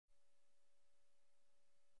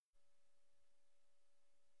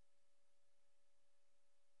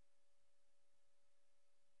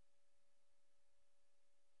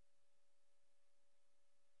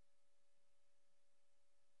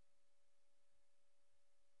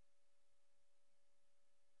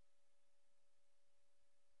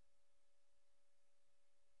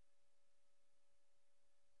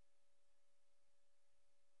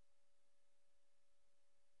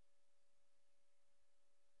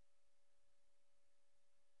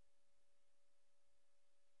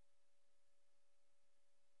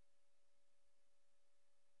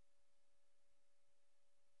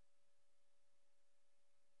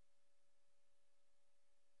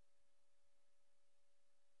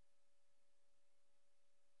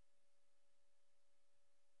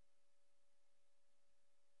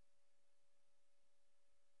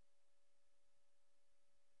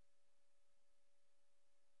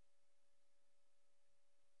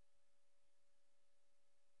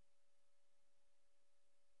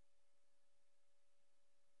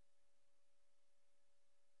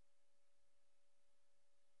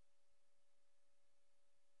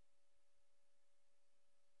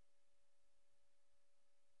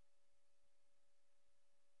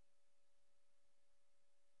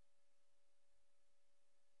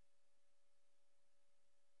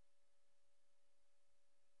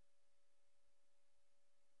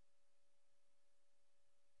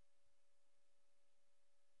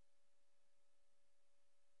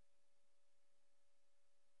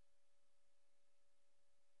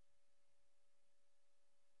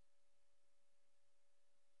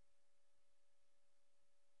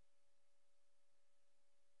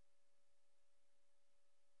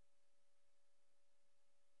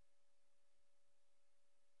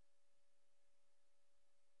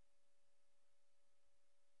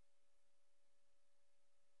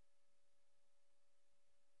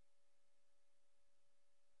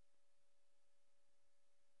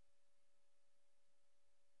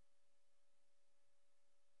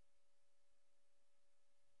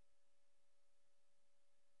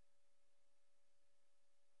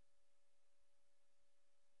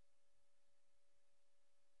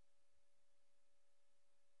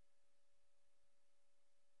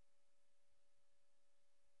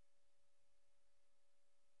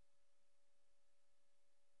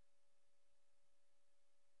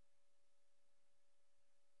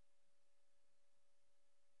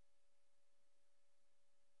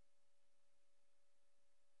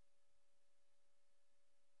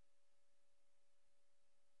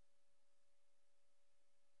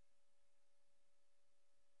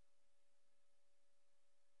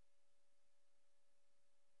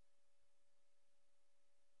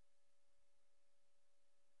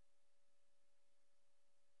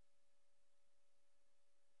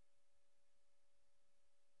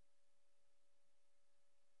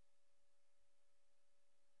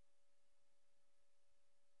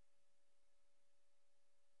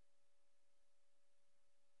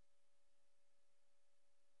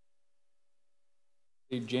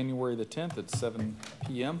January the 10th at 7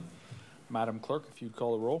 p.m. Madam Clerk, if you'd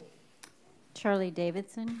call the roll. Charlie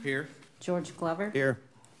Davidson. Here. George Glover. Here.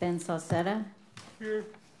 Ben Salcetta. Here.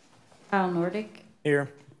 Kyle Nordick.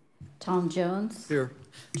 Here. Tom Jones. Here.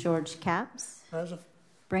 George Capps. Present.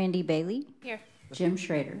 Brandy Bailey. Here. Jim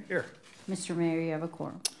Schrader. Here. Mr. Mayor, you have a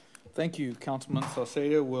quorum. Thank you. Councilman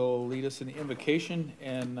Salceda will lead us in the invocation,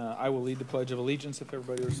 and I will lead the Pledge of Allegiance. If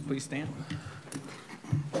everybody would please stand.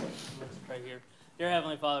 Let's pray here. Dear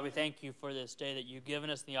Heavenly Father, we thank you for this day that you've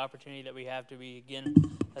given us, the opportunity that we have to be again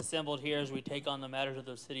assembled here as we take on the matters of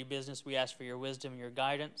the city business. We ask for your wisdom and your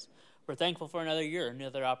guidance. We're thankful for another year,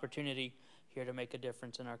 another opportunity here to make a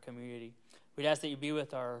difference in our community. We'd ask that you be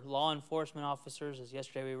with our law enforcement officers. As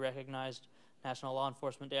yesterday we recognized National Law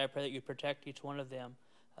Enforcement Day, I pray that you protect each one of them,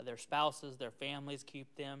 their spouses, their families,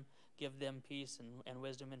 keep them, give them peace and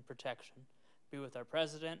wisdom and protection. Be with our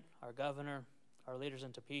president, our governor, our leaders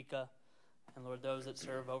in Topeka, and Lord, those that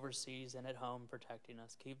serve overseas and at home, protecting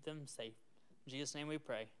us. Keep them safe. In Jesus' name we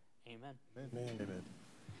pray. Amen. Amen. Amen.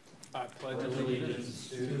 I pledge allegiance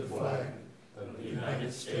to the flag of the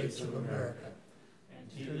United States of America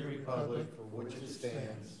and to the republic for which it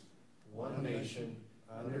stands, one nation,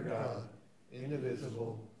 under God,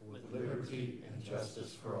 indivisible, with liberty and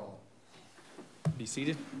justice for all. Be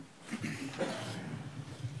seated.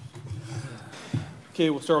 Okay,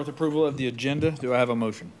 we'll start with approval of the agenda. Do I have a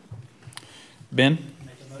motion? Ben?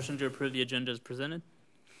 Make a motion to approve the agenda as presented.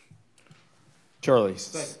 Charlie?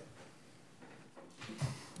 Second.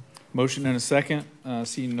 Motion and a second.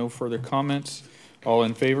 Seeing no further comments. All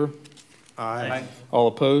in favor? Aye. All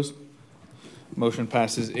opposed? Motion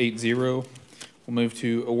passes 8-0. We'll move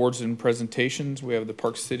to awards and presentations. We have the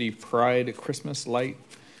Park City Pride Christmas Light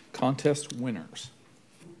Contest winners.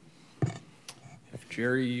 If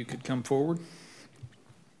Jerry, you could come forward.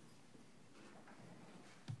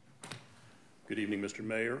 Good evening, Mr.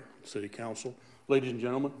 Mayor, City Council. Ladies and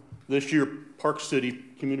gentlemen, this year, Park City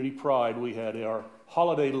Community Pride, we had our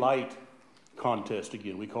Holiday Light Contest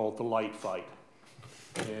again. We call it the Light Fight.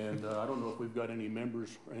 And I don't know if we've got any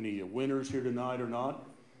members, any winners here tonight or not.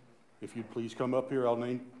 If you'd please come up here, I'll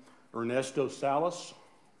name Ernesto Salas.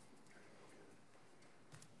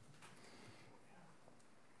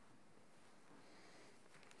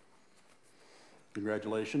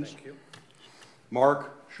 Congratulations. Thank you.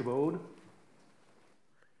 Mark Chabot.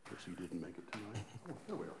 Guess he didn't make it tonight. Oh,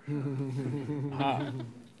 there we are.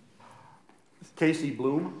 Casey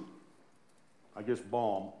Bloom. I guess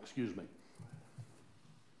Baum, excuse me.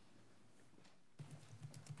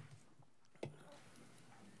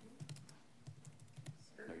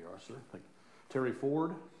 There you are, sir. Thank you. Terry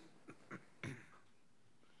Ford.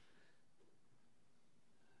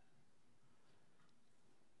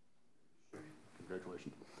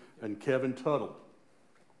 Congratulations. And Kevin Tuttle.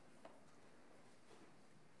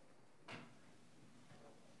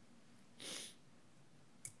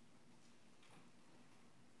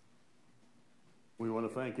 We want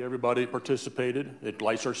to thank everybody that participated. It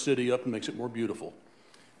lights our city up and makes it more beautiful.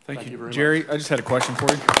 Thank you very Jerry. much. I just had a question for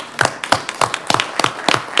you.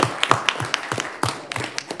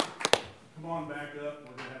 Come on back up.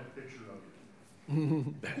 We're going to have a picture of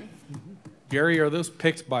you. Jerry, are those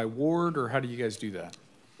picked by ward, or how do you guys do that?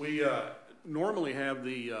 We normally have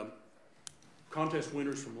the contest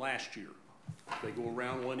winners from last year. They go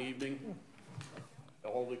around one evening,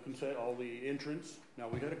 all the entrants. Now,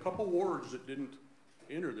 we had a couple wards that didn't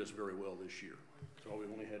enter this very well this year, so we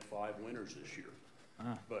only had 5 winners this year.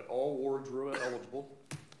 But all wards were eligible.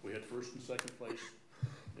 We had first and second place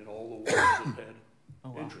in all the wards that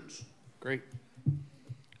had entrants. Great.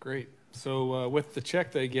 Great. So with the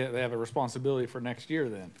check they get, they have a responsibility for next year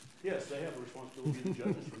then? Yes, they have a responsibility to the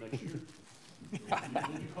judges for next year. You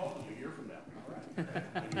call them a year from now, all right?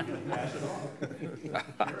 And you can pass it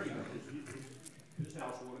on. Jerry, his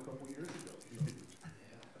house won a couple years ago.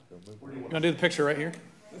 You want to do the picture right here?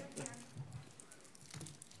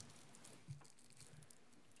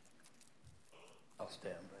 I'll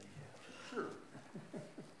stand by you. Sure.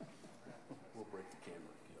 We'll break the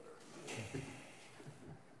camera together.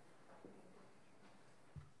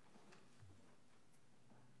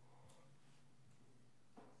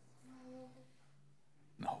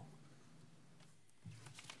 No.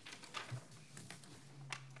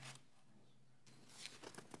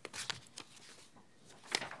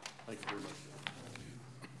 Thank you very much.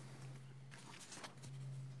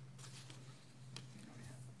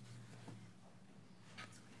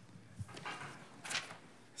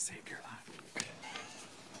 Saved your life.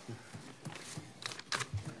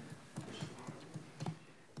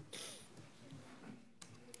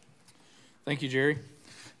 Thank you, Jerry.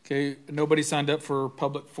 Okay, nobody signed up for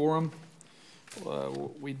public forum.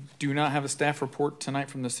 We do not have a staff report tonight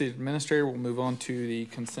from the city administrator. We'll move on to the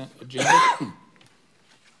consent agenda.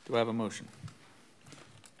 Do I have a motion?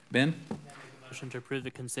 Ben? Motion to approve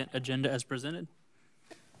the consent agenda as presented.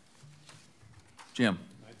 Jim?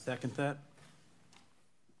 Second that.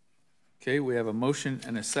 Okay, we have a motion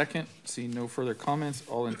and a second. See no further comments.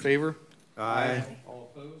 All in favor? Aye.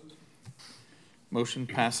 All opposed? Motion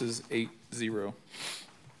passes 8-0.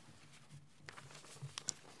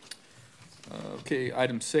 Okay,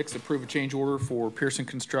 item 6, approve a change order for Pearson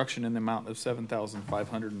Construction in the amount of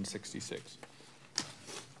 $7,566.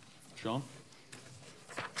 Sean?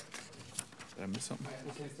 Did I miss something?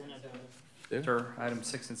 There? Sure, items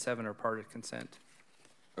 6 and 7 are part of consent.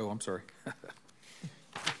 Oh, I'm sorry.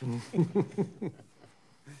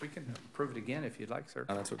 We can approve it again if you'd like, sir.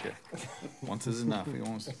 No, that's okay. Once is enough. We don't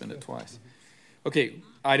want to spend it twice. Okay,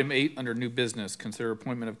 item 8, under new business, consider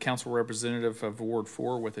appointment of council representative of Ward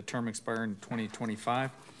 4 with a term expiring in 2025.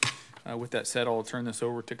 With that said, I'll turn this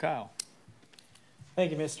over to Kyle.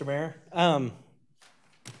 Thank you, Mr. Mayor.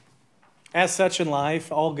 As such in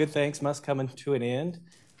life, all good things must come to an end.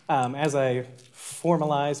 As I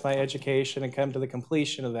formalize my education and come to the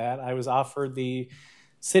completion of that, I was offered the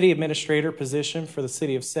city administrator position for the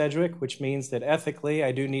city of Sedgwick, which means that ethically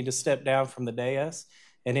I do need to step down from the dais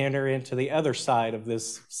and enter into the other side of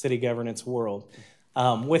this city governance world.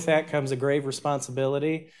 With that comes a grave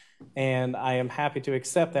responsibility, and I am happy to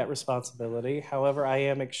accept that responsibility. However, I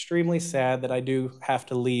am extremely sad that I do have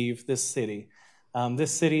to leave this city.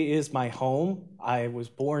 This city is my home. I was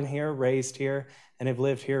born here, raised here, and have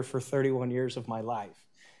lived here for 31 years of my life.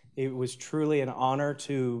 It was truly an honor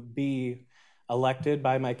to be elected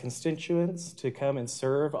by my constituents to come and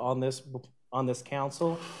serve on this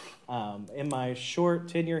council. In my short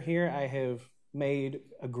tenure here, I have made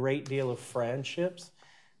a great deal of friendships,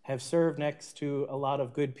 have served next to a lot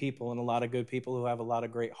of good people and a lot of good people who have a lot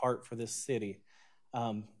of great heart for this city.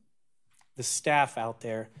 The staff out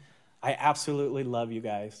there, I absolutely love you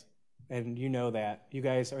guys, and you know that. You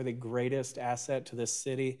guys are the greatest asset to this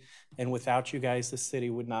city, and without you guys, the city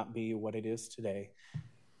would not be what it is today.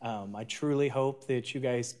 I truly hope that you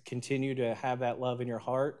guys continue to have that love in your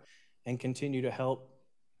heart and continue to help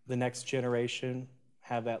the next generation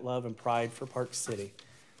have that love and pride for Park City.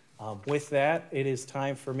 With that, it is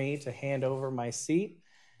time for me to hand over my seat,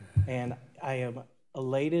 and I am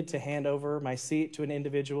elated to hand over my seat to an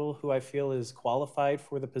individual who I feel is qualified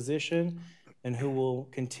for the position and who will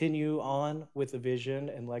continue on with the vision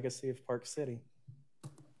and legacy of Park City.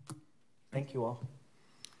 Thank you all.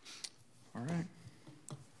 All right.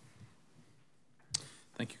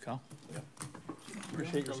 Thank you, Kyle. Yep.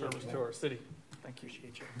 Appreciate your service to our city. Thank you.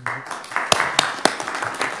 Appreciate you.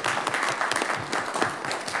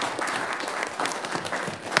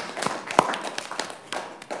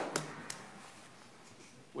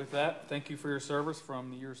 With that, thank you for your service from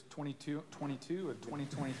the years 2022 and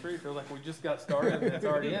 2023. It feels like we just got started and it's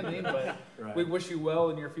already ending, but Right. we wish you well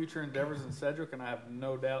in your future endeavors in Sedgwick, and I have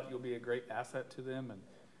no doubt you'll be a great asset to them. And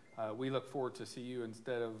we look forward to see you,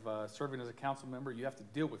 instead of serving as a council member, you have to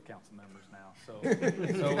deal with council members now. So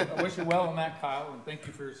I wish you well on that, Kyle, and thank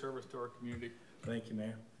you for your service to our community. Thank you,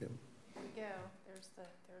 Mayor. There we go. There's the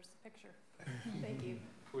picture. Thank you.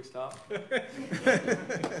 Can we stop?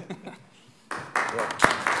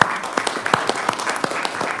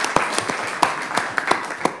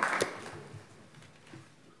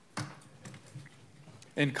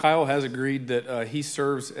 And Kyle has agreed that he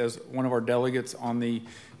serves as one of our delegates on the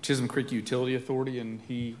Chisholm Creek Utility Authority, and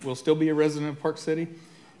he will still be a resident of Park City,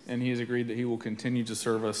 and he has agreed that he will continue to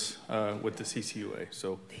serve us with the CCUA.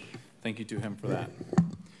 So thank you to him for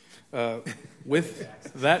that. With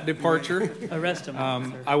that departure, Arrest him,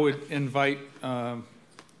 officer. I would invite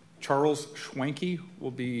Charles Schwenke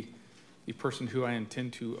will be the person who I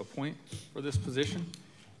intend to appoint for this position.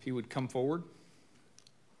 If he would come forward.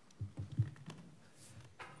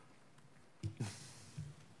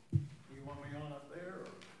 You want me on up there,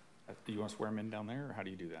 or? Do you want to swear him in down there, or how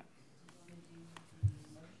do you do that?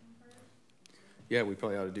 Yeah, we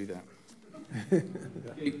probably ought to do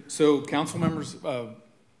that. So, council members,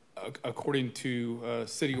 according to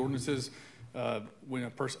city ordinances, when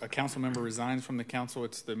a council member resigns from the council,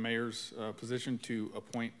 it's the mayor's position to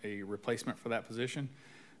appoint a replacement for that position.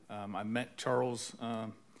 I met Charles a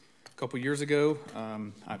couple years ago.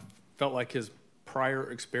 I felt like his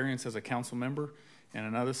prior experience as a council member in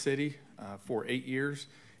another city for 8 years,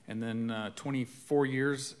 and then 24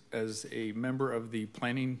 years as a member of the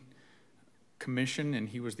planning commission, and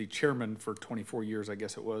he was the chairman for 24 years, I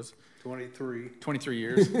guess it was. 23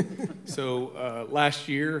 years. So last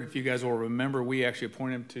year, if you guys will remember, we actually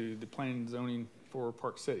appointed him to the planning and zoning for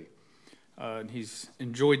Park City. And he's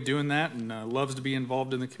enjoyed doing that and loves to be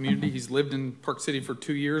involved in the community. He's lived in Park City for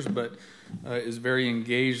 2 years, but is very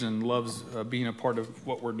engaged and loves being a part of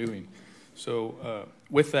what we're doing. So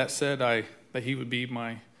with that said, that he would be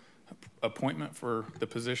my appointment for the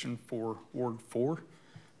position for Ward 4.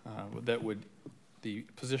 The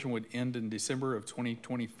position would end in December of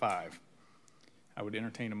 2025. I would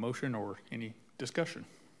entertain a motion or any discussion.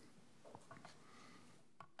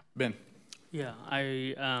 Ben. Yeah,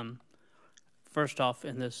 first off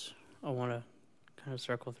in this, I want to kind of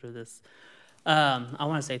circle through this. I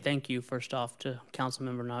want to say thank you first off to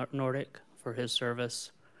Councilmember Nordick for his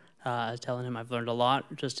service. Telling him I've learned a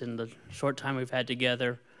lot just in the short time we've had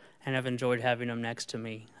together, and I've enjoyed having him next to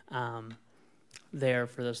me there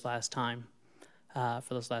for this last time,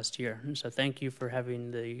 for this last year. And so thank you for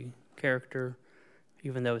having the character,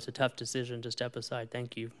 even though it's a tough decision to step aside.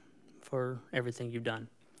 Thank you for everything you've done.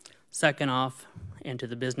 Second off, and to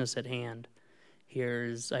the business at hand,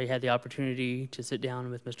 I had the opportunity to sit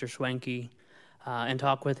down with Mr. Schwenke and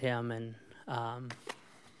talk with him, and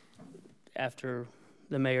after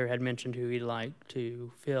the mayor had mentioned who he'd like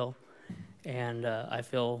to fill, and I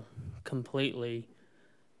feel completely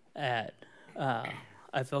at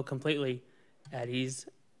ease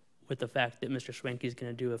with the fact that Mr. Schwenke is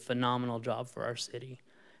going to do a phenomenal job for our city.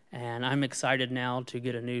 And I'm excited now to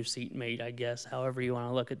get a new seatmate, I guess, however you want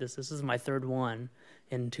to look at this. This is my third one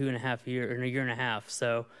in 2.5 years, in a year and a half.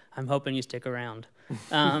 So I'm hoping you stick around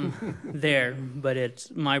there. But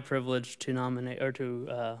it's my privilege to nominate or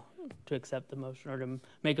to accept the motion or to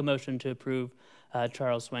make a motion to approve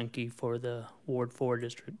Charles Schwenke for the Ward 4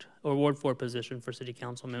 district or Ward 4 position for city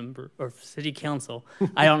council member or city council.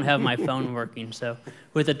 I don't have my phone working. So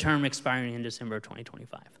with a term expiring in December of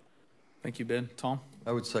 2025. Thank you, Ben. Tom?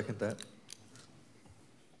 I would second that.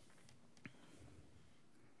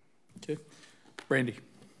 Okay. Brandy?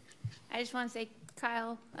 I just want to say,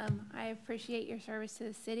 Kyle, I appreciate your service to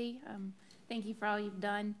the city. Thank you for all you've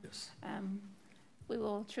done. Yes. We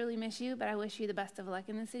will truly miss you, but I wish you the best of luck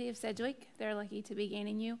in the city of Sedgwick. They're lucky to be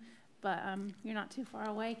gaining you, but you're not too far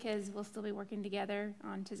away because we'll still be working together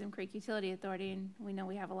on Chisholm Creek Utility Authority, and we know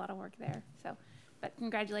we have a lot of work there. So, but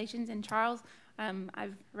congratulations. And Charles,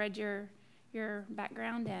 I've read your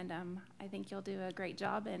background, and I think you'll do a great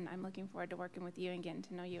job, and I'm looking forward to working with you and getting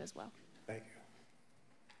to know you as well. Thank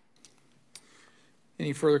you.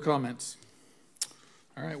 Any further comments?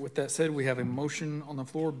 All right, with that said, we have a motion on the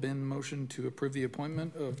floor. Ben motion to approve the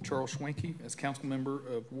appointment of Charles Schwenke as council member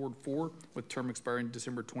of Ward 4 with term expiring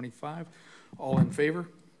December 25. All in favor?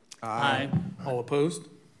 Aye. All opposed?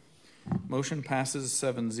 Motion passes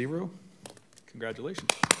 7-0. Congratulations.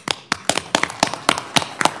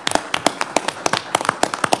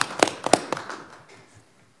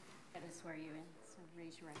 Got to swear you in, so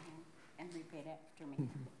raise your right hand and repeat after me.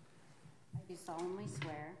 I do solemnly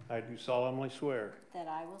swear I do solemnly swear that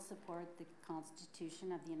I will support the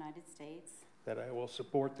Constitution of the United States that I will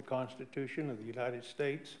support the Constitution of the United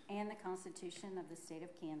States and the Constitution of the State of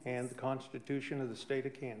Kansas, and the Constitution of the State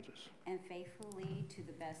of Kansas, and faithfully, to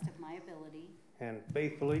the best of my ability,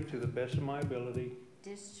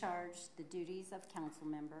 discharge the duties of council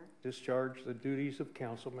member. discharge the duties of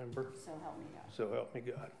council member. So help me God. So help me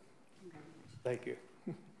God. Congratulations. Thank you.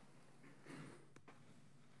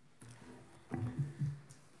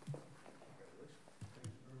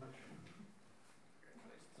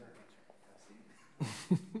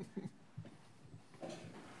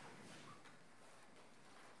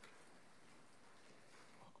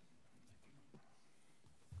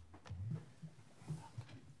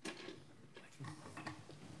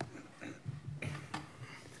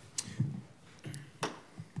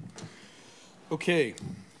 Okay,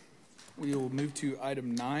 we will move to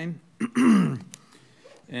item 9.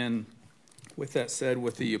 And with that said,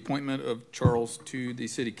 with the appointment of Charles to the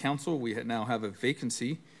city council, we now have a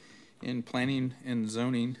vacancy in planning and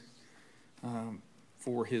zoning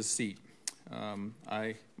for his seat.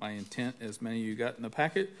 My intent, as many of you got in the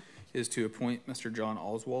packet, is to appoint Mr. John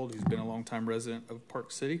Oswald, who's been a longtime resident of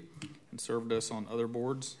Park City and served us on other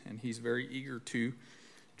boards, and he's very eager to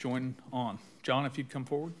join on. John, if you'd come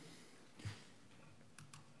forward.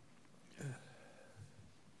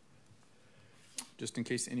 Just in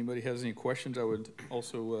case anybody has any questions, I would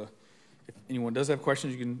also, if anyone does have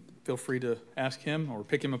questions, you can feel free to ask him or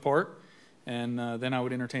pick him apart, and then I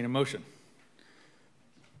would entertain a motion.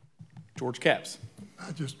 George Capps.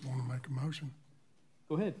 I just want to make a motion.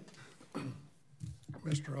 Go ahead.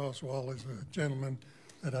 Mr. Oswald is a gentleman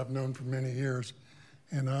that I've known for many years,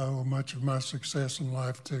 and I owe much of my success in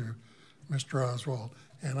life to Mr. Oswald.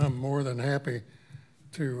 And I'm more than happy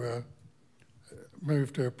to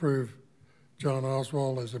move to approve John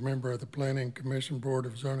Oswald as a member of the Planning Commission Board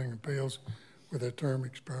of Zoning Appeals with a term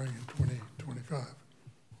expiring in 2025.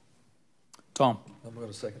 Tom? I'm going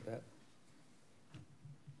to second that.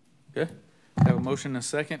 Okay. Have a motion and a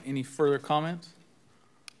second. Any further comments?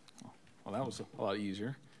 Well, that was a lot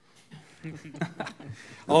easier.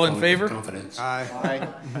 All in favor? Confidence.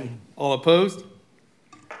 Aye. All opposed?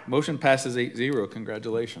 Motion passes 8-0.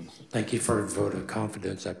 Congratulations. Thank you for a vote of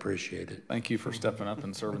confidence. I appreciate it. Thank you for stepping up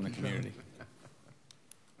and serving the community.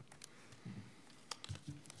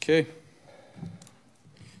 Okay.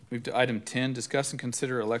 Move to item 10, discuss and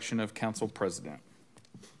consider election of council president.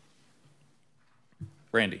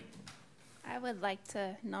 Randy. I would like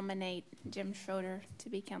to nominate Jim Schroeder to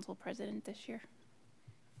be council president this year.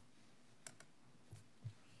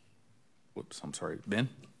 Whoops, I'm sorry. Ben?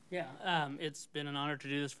 Yeah, it's been an honor to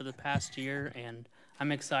do this for the past year, and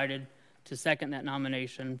I'm excited to second that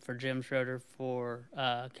nomination for Jim Schroeder for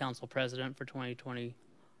council president for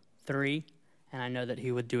 2023, and I know that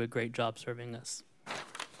he would do a great job serving us.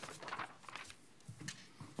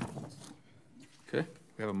 Okay.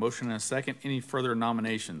 We have a motion and a second. Any further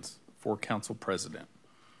nominations for council president?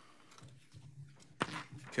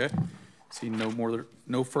 Okay. See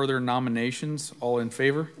no further nominations. All in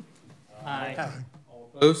favor? Aye. All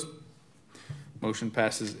opposed? Motion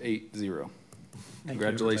passes 8-0.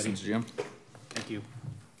 Congratulations, Jim. Thank you.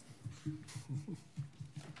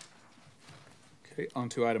 Okay, on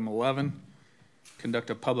to item 11.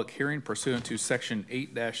 Conduct a public hearing pursuant to section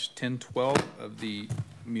 8-1012 of the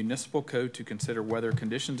Municipal Code to consider whether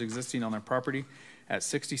conditions existing on their property at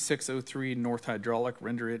 6603 North Hydraulic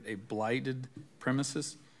render it a blighted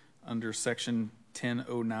premises under section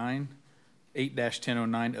 1009,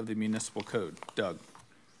 8-1009 of the Municipal Code. Doug.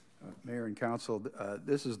 Mayor and Council,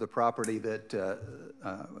 this is the property that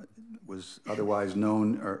was otherwise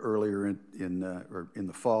known earlier in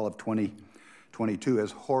the fall of 2022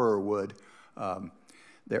 as Horrorwood.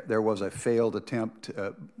 There was a failed attempt.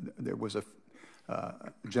 There was a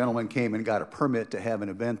gentleman came and got a permit to have an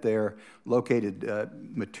event there, located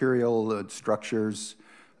material structures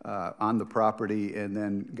on the property, and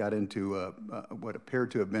then got into what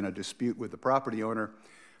appeared to have been a dispute with the property owner.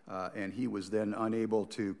 And he was then unable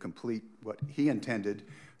to complete what he intended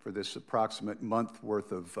for this approximate month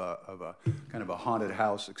worth of a kind of a haunted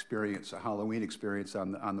house experience, a Halloween experience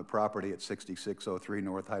on the property at 6603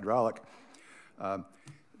 North Hydraulic.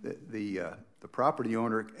 The property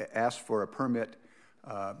owner asked for a permit.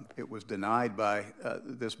 It was denied by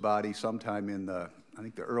this body sometime in I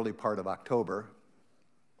think the early part of October.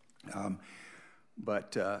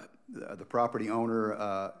 But the property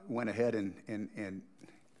owner went ahead and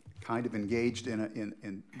kind of engaged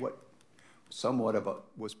in what somewhat of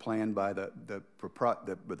was planned by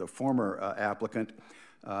the former applicant,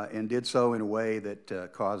 and did so in a way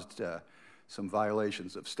that caused some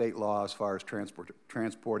violations of state law as far as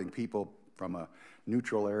transporting people from a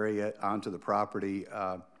neutral area onto the property.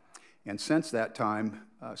 And since that time,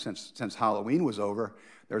 since Halloween was over,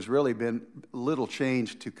 there's really been little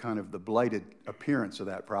change to kind of the blighted appearance of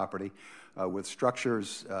that property, with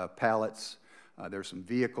structures, pallets. There's some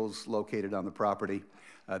vehicles located on the property.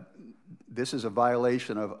 This is a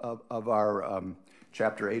violation of our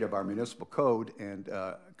Chapter 8 of our municipal code and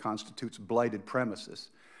constitutes blighted premises.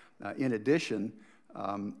 In addition,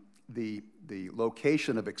 the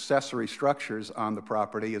location of accessory structures on the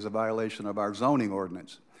property is a violation of our zoning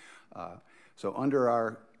ordinance. So under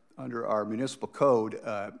our municipal code,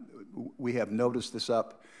 we have noticed this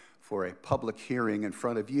up for a public hearing in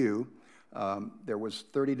front of you. There was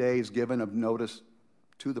 30 days given of notice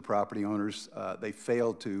to the property owners. They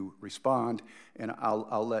failed to respond, and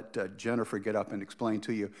I'll let Jennifer get up and explain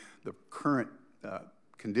to you the current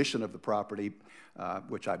condition of the property,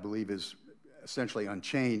 which I believe is essentially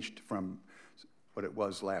unchanged from what it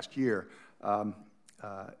was last year.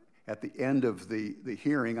 At the end of the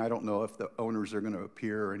hearing, I don't know if the owners are going to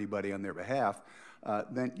appear or anybody on their behalf,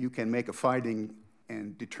 then you can make a finding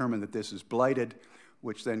and determine that this is blighted,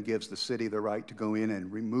 which then gives the city the right to go in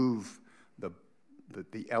and remove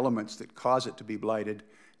the elements that cause it to be blighted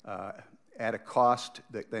at a cost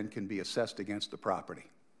that then can be assessed against the property.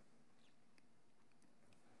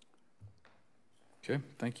 Okay,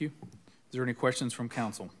 thank you. Is there any questions from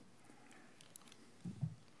council?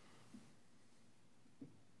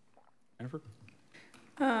 Jennifer?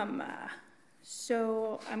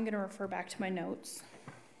 So I'm going to refer back to my notes.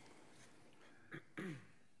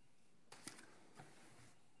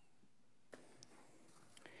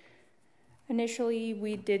 Initially,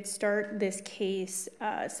 we did start this case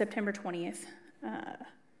September 20th,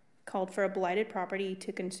 called for a blighted property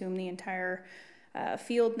to consume the entire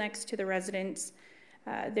field next to the residence.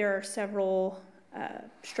 There are several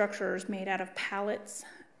structures made out of pallets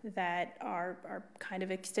that are kind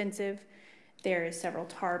of extensive. There is several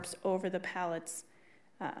tarps over the pallets.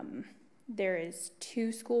 There is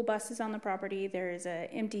 2 school buses on the property. There is an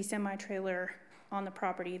empty semi-trailer on the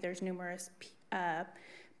property. There's numerous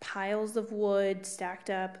piles of wood stacked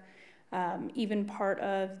up. Even part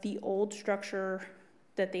of the old structure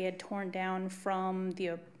that they had torn down from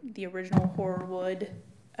the original Horrorwood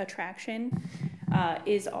attraction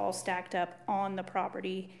is all stacked up on the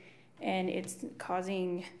property, and it's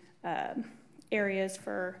causing areas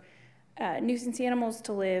for nuisance animals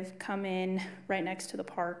to live, come in right next to the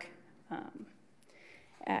park.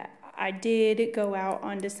 I did go out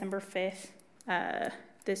on December 5th.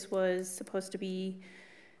 This was supposed to be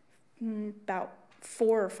about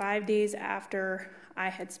 4 or 5 days after I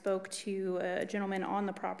had spoke to a gentleman on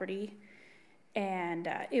the property, and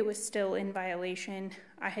it was still in violation.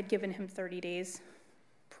 I had given him 30 days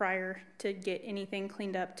prior to get anything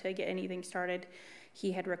cleaned up, to get anything started.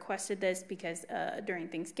 He had requested this because during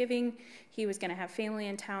Thanksgiving, he was going to have family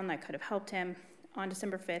in town that could have helped him. On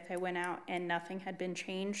December 5th, I went out and nothing had been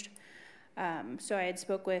changed. So I had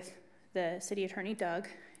spoke with the city attorney, Doug,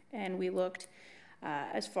 and we looked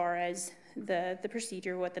as far as the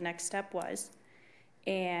procedure, what the next step was.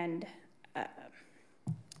 And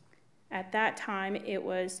at that time, it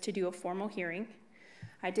was to do a formal hearing.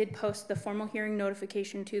 I did post the formal hearing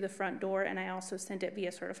notification to the front door, and I also sent it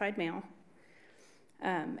via certified mail.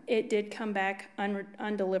 It did come back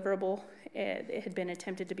undeliverable. It had been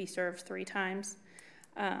attempted to be served 3 times,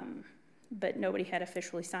 but nobody had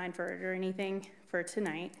officially signed for it or anything for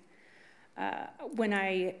tonight. When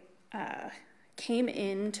I came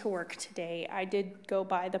in to work today, I did go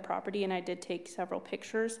by the property and I did take several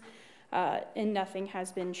pictures, and nothing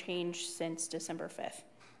has been changed since December 5th.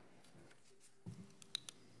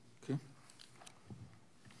 Okay.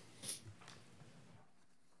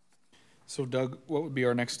 So Doug, what would be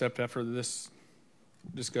our next step after this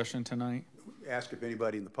discussion tonight? Ask if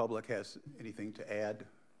anybody in the public has anything to add.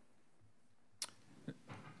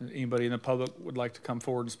 Anybody in the public would like to come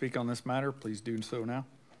forward and speak on this matter, please do so now.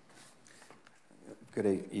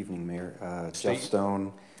 Good evening, Mayor. Jeff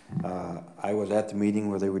Stone. I was at the meeting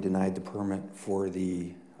where they were denied the permit for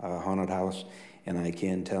the haunted house, and I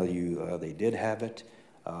can tell you they did have it.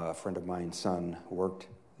 A friend of mine's son worked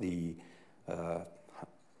the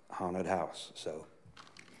haunted house, so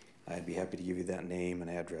I'd be happy to give you that name and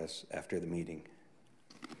address after the meeting.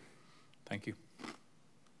 Thank you.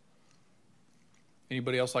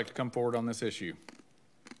 Anybody else like to come forward on this issue?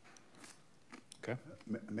 Okay.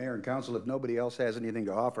 Mayor and Council, if nobody else has anything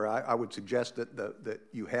to offer, I would suggest that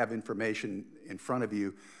you have information in front of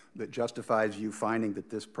you that justifies you finding that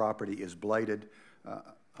this property is blighted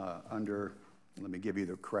under, let me give you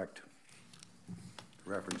the correct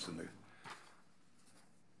reference in there.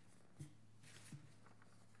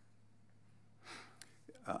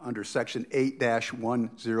 Under section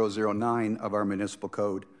 8-1009 of our municipal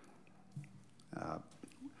code.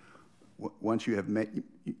 Once you have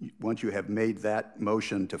made that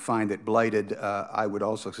motion to find it blighted, I would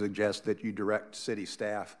also suggest that you direct city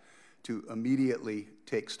staff to immediately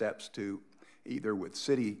take steps to either with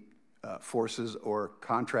city forces or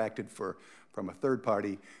contracted from a third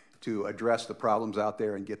party to address the problems out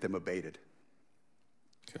there and get them abated.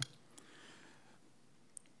 Okay.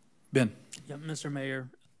 Ben. Yeah, Mr. Mayor,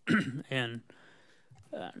 and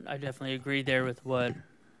I definitely agree there with what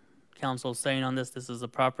Council is saying on this. This is a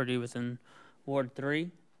property within Ward 3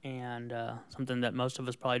 and something that most of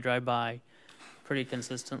us probably drive by pretty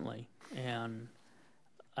consistently. And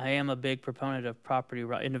I am a big proponent of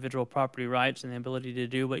individual property rights and the ability to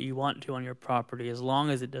do what you want to on your property, as long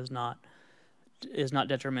as it is not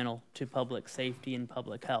detrimental to public safety and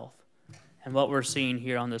public health. And what we're seeing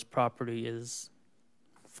here on this property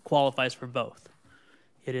qualifies for both.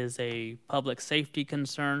 It is a public safety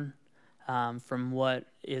concern from what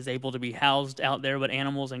is able to be housed out there, what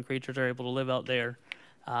animals and creatures are able to live out there.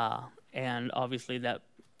 And obviously that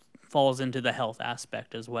falls into the health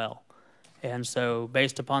aspect as well. And so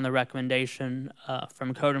based upon the recommendation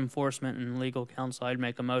from code enforcement and legal counsel, I'd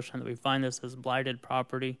make a motion that we find this as blighted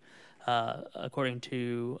property according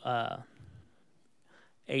to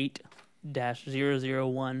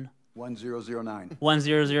 8-001. 1009.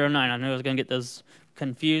 1009. I knew I was going to get those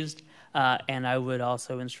confused. And I would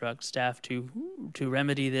also instruct staff to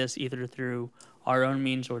remedy this either through our own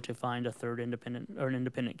means or to find a third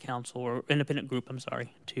independent council or independent group,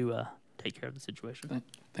 to take care of the situation.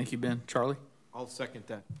 Thank you, Ben. Charlie? I'll second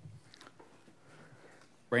that.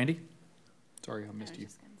 Brandy? Sorry, I missed you.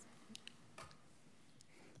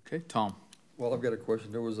 Okay, Tom? Well, I've got a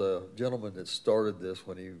question. There was a gentleman that started this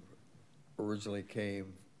when he originally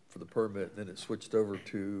came for the permit, and then it switched over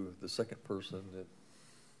to the second person that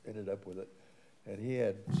ended up with it. And he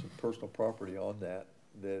had some personal property on that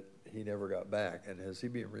he never got back. And has he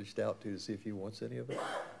been reached out to see if he wants any of it?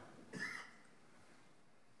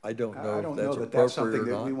 I don't know if that's appropriate that's something or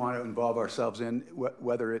that not. we want to involve ourselves in,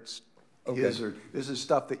 whether it's his or, this is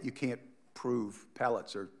stuff that you can't prove.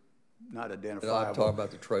 Pallets are not identifiable. I'm talking about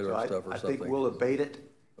the trailer So stuff or I something. think we'll abate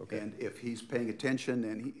it. Okay. And if he's paying attention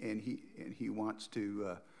and he wants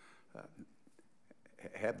to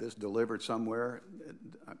have this delivered somewhere,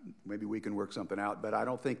 maybe we can work something out. But I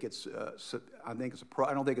don't think it's I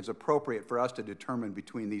don't think it's appropriate for us to determine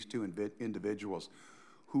between these two individuals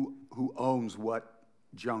who owns what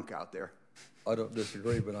junk out there. I don't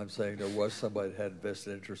disagree, but I'm saying there was somebody that had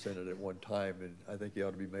vested interest in it at one time, and I think he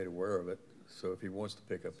ought to be made aware of it. So if he wants to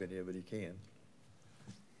pick up any of it, he can.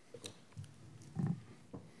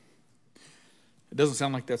 It doesn't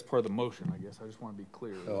sound like that's part of the motion, I guess. I just want to be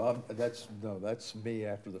clear. No, that's me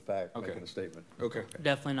after the fact making a statement. Okay.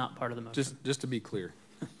 Definitely not part of the motion. Just to be clear.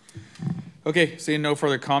 Okay, seeing no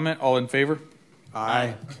further comment, all in favor?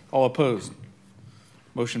 Aye. All opposed?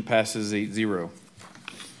 Motion passes 8-0.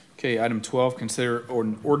 Okay, item 12, consider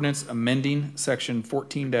an ordinance amending section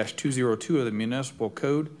 14-202 of the municipal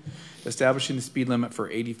code, establishing the speed limit for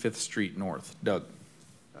 85th Street North. Doug.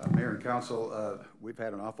 Mayor and Council, we've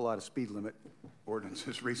had an awful lot of speed limit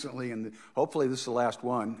ordinances recently, and hopefully this is the last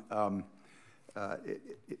one.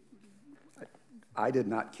 I did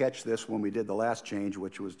not catch this when we did the last change,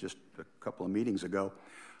 which was just a couple of meetings ago,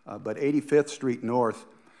 but 85th Street North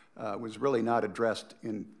was really not addressed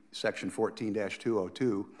in section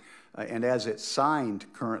 14-202, and as it's signed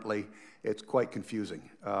currently, it's quite confusing.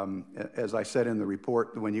 As I said in the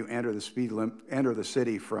report, when you enter the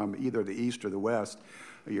city from either the east or the west,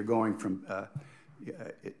 you're going from,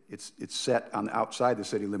 it's set on outside the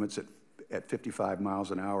city limits at 55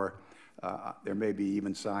 miles an hour. There may be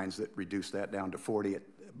even signs that reduce that down to 40,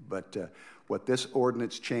 but what this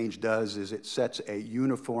ordinance change does is it sets a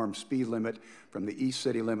uniform speed limit from the east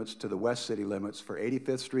city limits to the west city limits for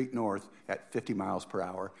 85th Street North at 50 miles per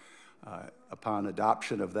hour. Upon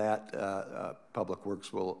adoption of that, Public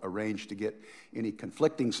Works will arrange to get any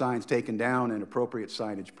conflicting signs taken down and appropriate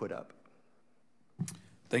signage put up.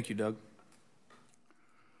 Thank you, Doug.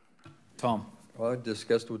 Tom. Well, I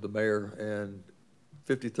discussed with the mayor, and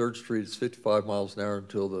 53rd Street is 55 miles an hour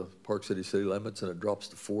until the Park City city limits, and it drops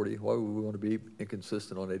to 40. Why would we want to be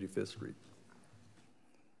inconsistent on 85th Street?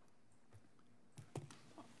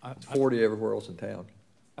 It's 40 everywhere else in town.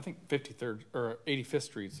 I think 53rd or 85th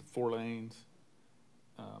Street's 4 lanes.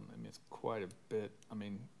 I mean, it's quite a bit. I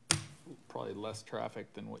mean, probably less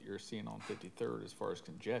traffic than what you're seeing on 53rd as far as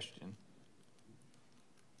congestion.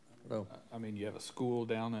 No. I mean, you have a school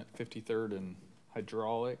down at 53rd and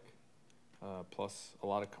Hydraulic, plus a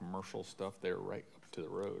lot of commercial stuff there right up to the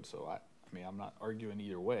road. So I mean, I'm not arguing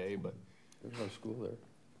either way, but there's no school there.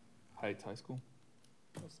 Heights High School.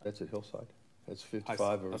 That's at Hillside. That's 55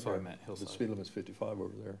 over there. That's what I meant, Hillside. The speed limit's 55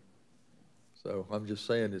 over there. So I'm just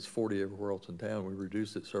saying it's 40 everywhere else in town. We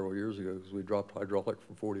reduced it several years ago because we dropped Hydraulic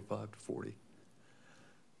from 45 to 40.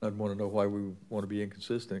 I'd want to know why we want to be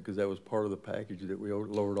inconsistent, because that was part of the package that we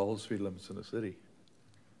lowered all the speed limits in the city.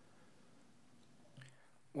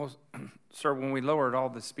 Well, sir, when we lowered all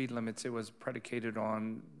the speed limits, it was predicated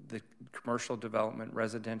on the commercial development,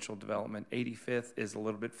 residential development. 85th is a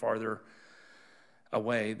little bit farther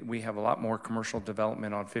away. We have a lot more commercial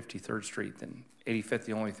development on 53rd Street than 85th.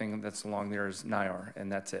 The only thing that's along there is NIAR,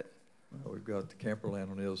 and that's it. Well, we've got the camperland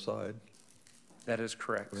on the other side. That is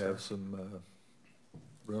correct, We sir. have some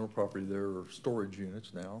rental property there, or storage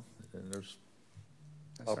units now, and there's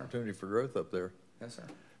Yes, sir. opportunity for growth up there. Yes, sir.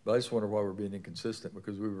 But I just wonder why we're being inconsistent,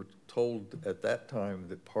 because we were told at that time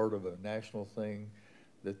that part of a national thing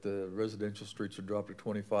that the residential streets would drop to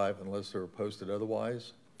 25 unless they were posted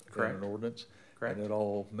otherwise. Correct. In an ordinance. Correct. And that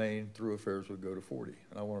all main thoroughfares would go to 40.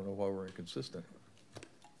 And I want to know why we're inconsistent.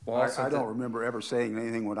 Well, I don't remember ever saying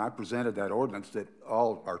anything when I presented that ordinance that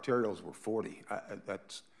all arterials were 40.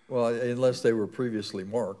 That's Well, unless they were previously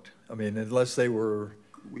marked. I mean, unless they were,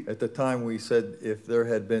 at the time we said if there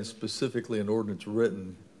had been specifically an ordinance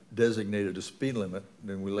written designated a speed limit,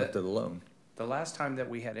 then we left it alone. The last time that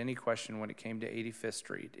we had any question when it came to 85th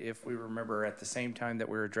Street, if we remember at the same time that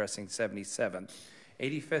we were addressing 77th,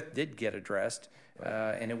 85th did get addressed,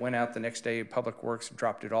 and it went out the next day. Public Works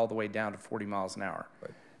dropped it all the way down to 40 miles an hour.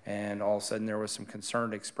 Right. And all of a sudden there was some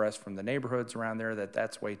concern expressed from the neighborhoods around there that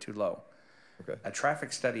that's way too low. Okay. A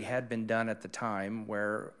traffic study had been done at the time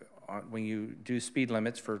where when you do speed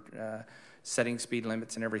limits for setting speed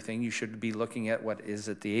limits and everything, you should be looking at what is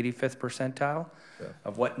it, the 85th percentile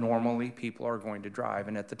of what normally people are going to drive.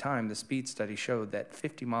 And at the time, the speed study showed that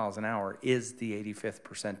 50 miles an hour is the 85th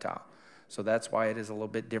percentile. So that's why it is a little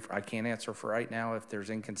bit different. I can't answer for right now if there's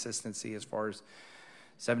inconsistency as far as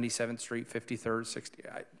 77th Street, 53rd, 60.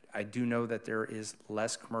 I do know that there is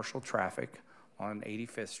less commercial traffic on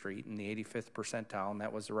 85th Street in the 85th percentile, and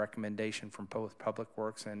that was a recommendation from both Public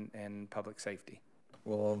Works and Public Safety.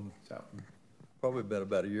 Well, probably been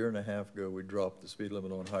about a year and a half ago, we dropped the speed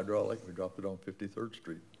limit on Hydraulic. We dropped it on 53rd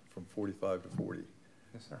Street from 45 to 40.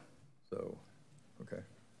 Yes, sir. So, okay.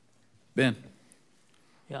 Ben?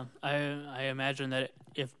 Yeah, I imagine that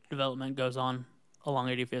if development goes on along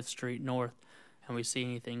 85th Street North and we see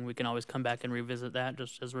anything, we can always come back and revisit that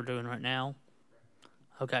just as we're doing right now.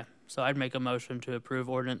 Okay, so I'd make a motion to approve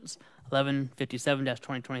ordinance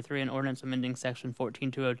 1157-2023 and ordinance amending section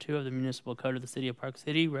 14202 of the municipal code of the city of Park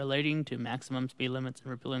City relating to maximum speed limits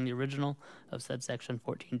and repealing the original of said section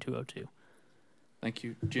 14202. Thank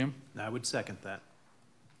you. Jim? I would second that.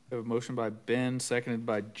 We have a motion by Ben, seconded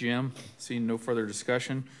by Jim. Seeing no further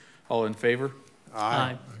discussion. All in favor?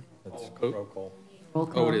 Aye. That's roll call. Roll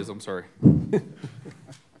call. Oh, it is. I'm sorry.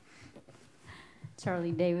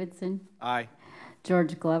 Charlie Davidson. Aye.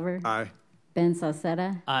 George Glover. Aye. Ben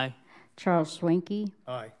Saucetta. Aye. Charles Schwenke.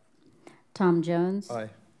 Aye. Tom Jones. Aye.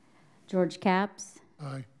 George Capps.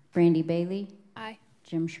 Aye. Brandy Bailey. Aye.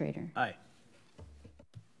 Jim Schrader. Aye.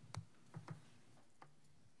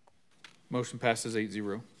 Motion passes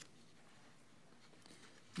 8-0.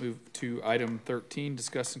 Move to item 13,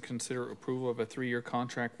 discuss and consider approval of a 3-year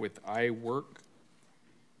contract with iWork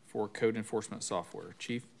for code enforcement software.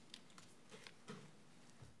 Chief?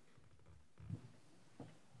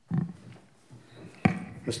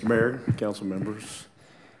 Mr. Mayor, council members,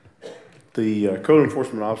 the code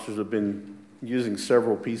enforcement officers have been using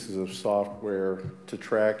several pieces of software to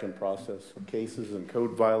track and process cases and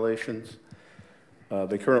code violations.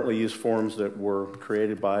 They currently use forms that were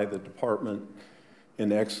created by the department in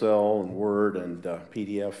Excel and Word and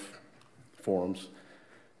PDF forms.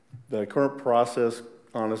 The current process,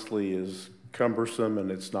 honestly, is cumbersome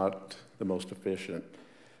and it's not the most efficient.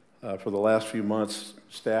 For the last few months,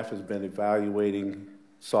 staff has been evaluating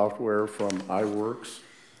software from iWorks.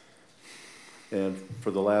 And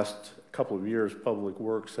for the last couple of years, Public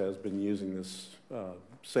Works has been using this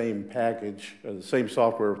same package, the same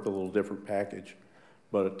software with a little different package,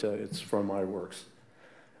 but it's from iWorks.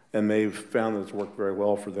 And they've found that it's worked very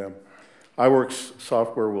well for them. iWorks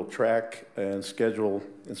software will track and schedule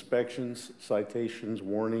inspections, citations,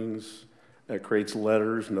 warnings. It creates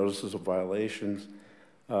letters, notices of violations.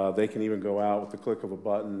 They can even go out with the click of a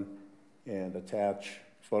button and attach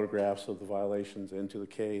photographs of the violations into the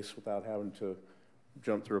case without having to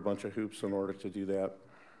jump through a bunch of hoops in order to do that.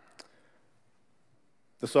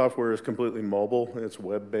 The software is completely mobile, it's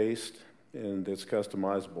web-based, and it's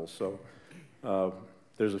customizable. So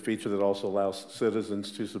there's a feature that also allows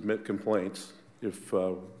citizens to submit complaints if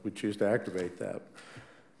we choose to activate that.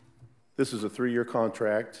 This is a 3-year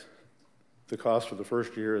contract. The cost for the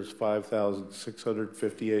first year is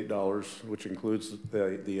 $5,658, which includes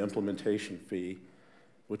the implementation fee,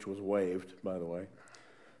 which was waived, by the way.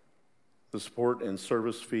 The support and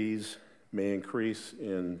service fees may increase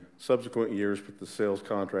in subsequent years, but the sales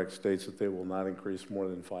contract states that they will not increase more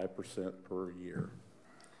than 5% per year.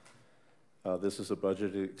 This is a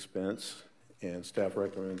budgeted expense, and staff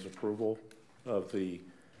recommends approval of the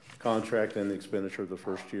contract and the expenditure of the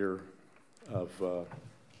first year of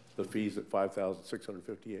the fees at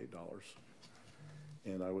 $5,658.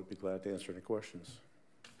 And I would be glad to answer any questions.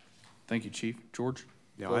 Thank you, Chief. George?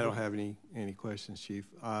 No, I don't have any questions, Chief.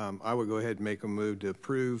 I would go ahead and make a move to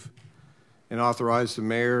approve and authorize the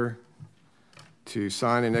mayor to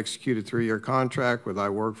sign and execute a 3-year contract with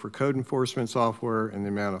iWork for code enforcement software in the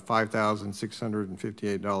amount of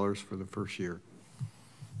 $5,658 for the first year.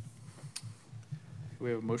 We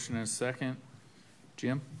have a motion and a second.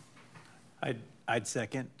 Jim? I'd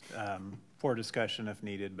second for discussion if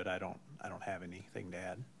needed, but I don't have anything to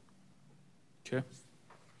add. Okay.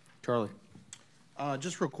 Charlie?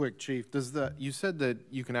 Just real quick, Chief, you said that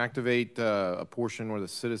you can activate a portion where the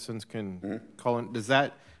citizens can call in. Does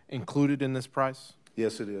that included in this price?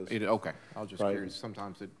 Yes, it is. Okay. I was just curious.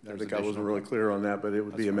 Sometimes I think I wasn't really clear on that, but it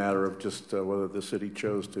would be a matter of just whether the city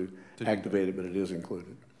chose to activate it, but it is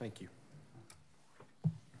included. Thank you.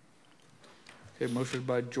 Okay, motion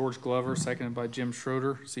by George Glover, seconded by Jim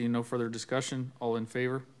Schroeder. Seeing no further discussion, all in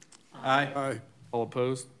favor? Aye. Aye. All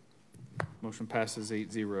opposed? Motion passes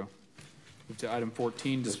 8-0. Move to item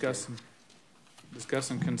 14, discuss and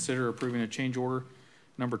consider approving a change order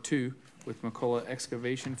number 2 with McCullough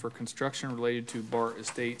Excavation for construction related to Bar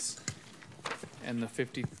Estates and the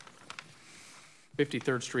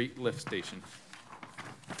 53rd Street lift station.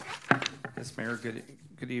 Yes, Mayor,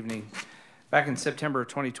 good evening. Back in September of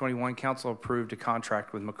 2021, Council approved a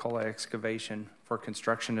contract with McCullough Excavation for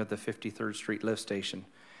construction of the 53rd Street lift station.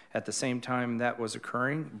 At the same time that was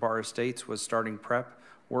occurring, Bar Estates was starting prep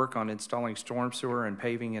work on installing storm sewer and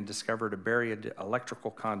paving and discovered a buried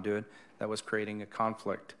electrical conduit that was creating a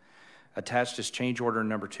conflict. Attached is change order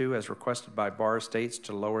number 2 as requested by Bar Estates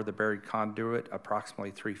to lower the buried conduit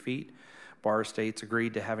approximately 3 feet. Bar Estates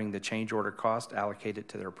agreed to having the change order cost allocated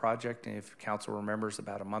to their project, and if council remembers,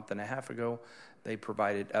 about a month and a half ago, they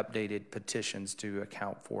provided updated petitions to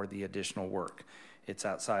account for the additional work. It's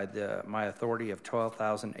outside my authority of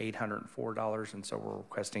 $12,804, and so we're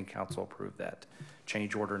requesting council approve that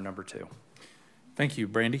change order number 2. Thank you.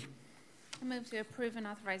 Brandy? I move to approve and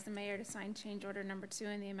authorize the mayor to sign change order number 2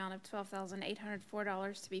 in the amount of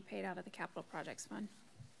 $12,804 to be paid out of the capital projects fund.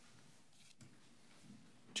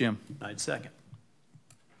 Jim? I'd second.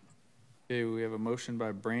 Okay, we have a motion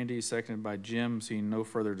by Brandy, seconded by Jim. Seeing no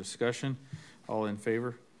further discussion. All in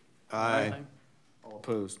favor? Aye. All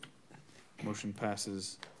opposed? Motion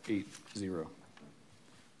passes 8-0.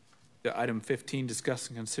 Item 15, discuss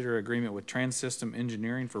and consider agreement with Trans-System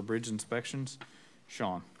Engineering for bridge inspections.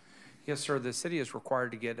 Sean. Yes, sir. The city is required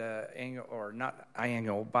to get annual, or not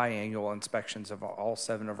annual, biannual inspections of all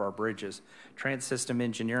 7 of our bridges. Trans-System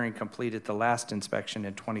Engineering completed the last inspection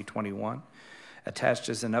in 2021. Attached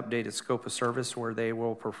is an updated scope of service where they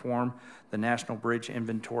will perform the National Bridge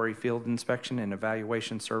Inventory Field Inspection and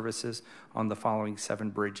Evaluation Services on the following 7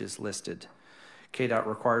 bridges listed. KDOT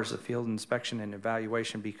requires the field inspection and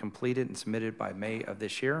evaluation be completed and submitted by May of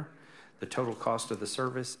this year. The total cost of the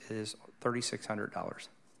service is $3,600.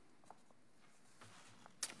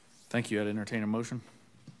 Thank you. I'd entertain a motion.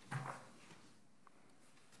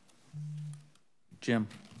 Jim.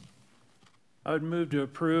 I would move to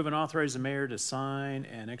approve and authorize the mayor to sign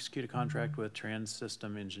and execute a contract with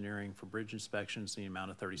Trans-System Engineering for bridge inspections in the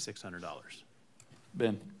amount of $3,600.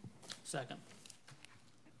 Ben. Second.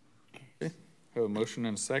 Okay. Have a motion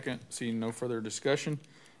and a second. Seeing no further discussion.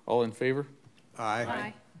 All in favor? Aye.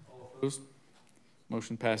 Aye. All opposed?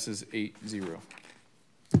 Motion passes 8-0.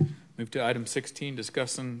 Move to item 16,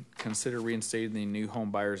 discuss and consider reinstating the new home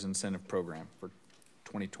buyers incentive program for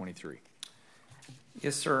 2023.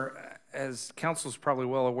 Yes, sir. As council is probably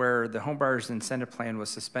well aware, the home buyers incentive plan was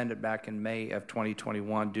suspended back in May of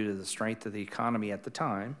 2021 due to the strength of the economy at the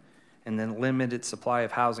time and then limited supply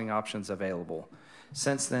of housing options available.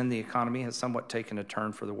 Since then, the economy has somewhat taken a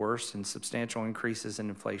turn for the worse and substantial increases in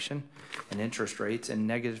inflation and interest rates and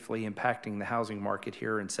negatively impacting the housing market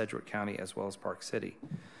here in Sedgwick County as well as Park City.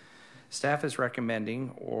 Staff is recommending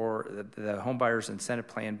that the homebuyers incentive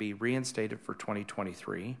plan be reinstated for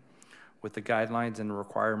 2023 with the guidelines and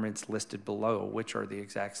requirements listed below, which are the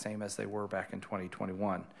exact same as they were back in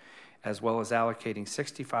 2021, as well as allocating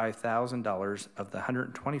 $65,000 of the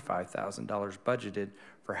 $125,000 budgeted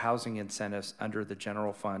for housing incentives under the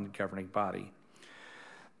general fund governing body.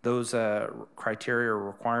 Those criteria or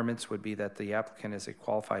requirements would be that the applicant is a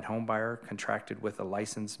qualified home buyer contracted with a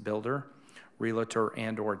licensed builder, realtor,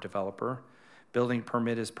 and/or developer. Building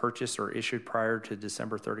permit is purchased or issued prior to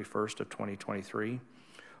December 31st of 2023.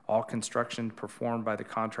 All construction performed by the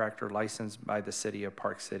contractor licensed by the City of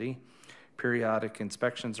Park City. Periodic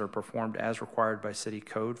inspections are performed as required by city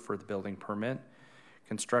code for the building permit.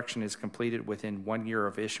 Construction is completed within 1 year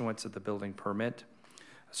of issuance of the building permit.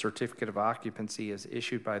 A certificate of occupancy is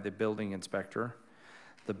issued by the building inspector.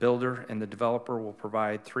 The builder and the developer will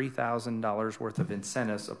provide $3,000 worth of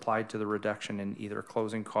incentives applied to the reduction in either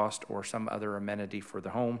closing cost or some other amenity for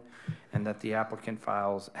the home, and that the applicant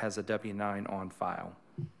has a W-9 on file.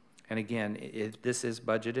 And again, this is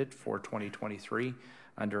budgeted for 2023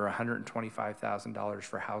 under $125,000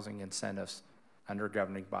 for housing incentives under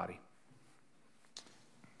governing body.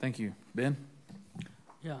 Thank you. Ben?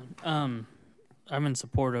 Yeah, I'm in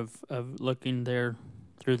support of looking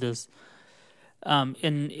through this.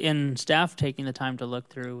 In staff taking the time to look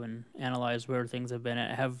through and analyze where things have been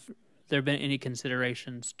at, have there been any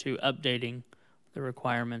considerations to updating the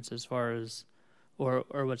requirements as far as or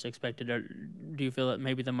what's expected? Or do you feel that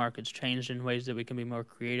maybe the market's changed in ways that we can be more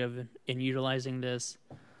creative in utilizing this?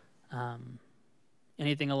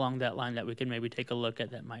 Anything along that line that we could maybe take a look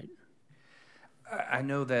at that might? I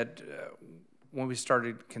know that when we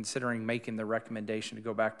started considering making the recommendation to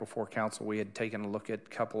go back before council, we had taken a look at a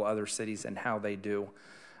couple other cities and how they do.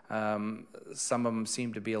 Some of them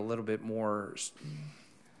seem to be a little bit more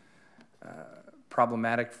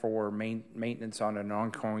problematic for maintenance on an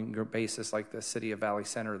ongoing basis, like the city of Valley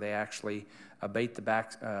Center, they actually abate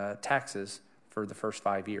the taxes for the first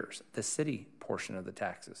 5 years, the city portion of the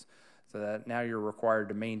taxes. So that now you're required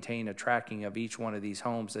to maintain a tracking of each one of these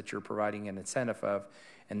homes that you're providing an incentive of,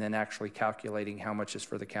 and then actually calculating how much is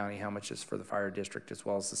for the county, how much is for the fire district, as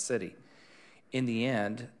well as the city. In the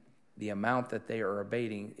end, the amount that they are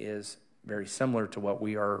abating is very similar to what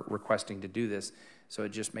we are requesting to do this. So it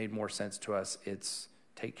just made more sense to us. It's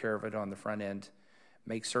take care of it on the front end,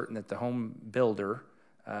 make certain that the home builder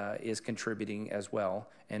is contributing as well.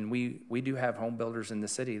 And we do have home builders in the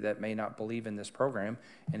city that may not believe in this program,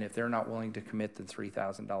 and if they're not willing to commit the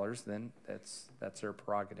 $3,000, then that's their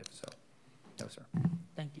prerogative. So, no, sir.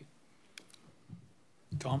 Thank you.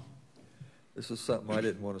 Tom? This is something I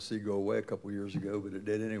didn't want to see go away a couple years ago, but it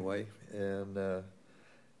did anyway. And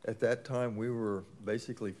at that time, we were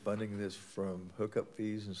basically funding this from hookup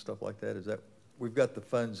fees and stuff like that. Is that, we've got the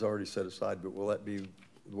funds already set aside, but will that be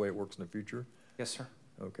the way it works in the future? Yes, sir.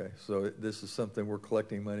 Okay, so this is something we're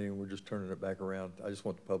collecting money and we're just turning it back around. I just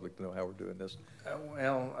want the public to know how we're doing this.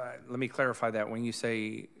 Let me clarify that. When you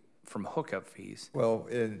say from hookup fees. Well,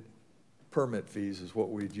 in permit fees is what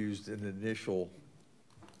we'd used in the initial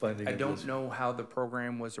funding. I don't know how the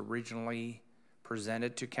program was originally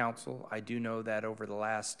presented to council. I do know that over the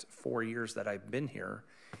last 4 years that I've been here,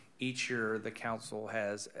 each year the council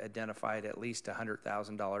has identified at least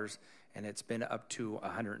 $100,000, and it's been up to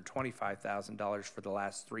 $125,000 for the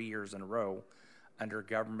last 3 years in a row under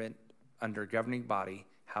governing body,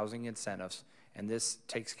 housing incentives, and this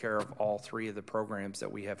takes care of all three of the programs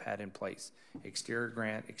that we have had in place: exterior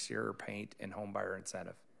grant, exterior paint, and home buyer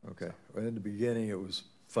incentive. Okay, well, in the beginning it was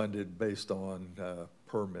funded based on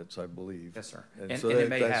permits, I believe. Yes, sir. And And so it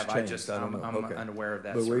may that's have, changed. I'm Okay. unaware of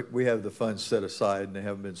that, But sir. we have the funds set aside and they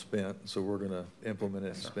haven't been spent, so we're gonna implement it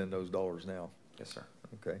and spend those dollars now. Yes, sir.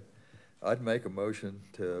 Okay. I'd make a motion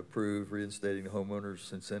to approve reinstating the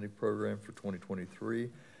homeowners incentive program for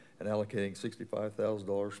 2023 and allocating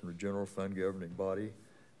 $65,000 from the general fund governing body,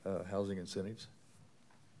 housing incentives.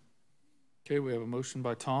 Okay, we have a motion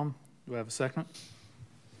by Tom. Do I have a second?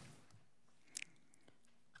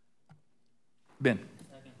 Ben?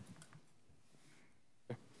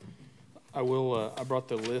 I brought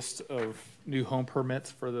the list of new home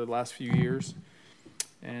permits for the last few years.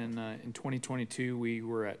 And in 2022, we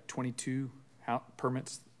were at 22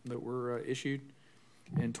 permits that were issued.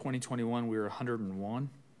 In 2021, we were 101.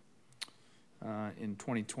 In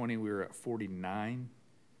 2020, we were at 49,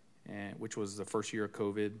 which was the first year of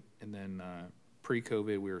COVID. And then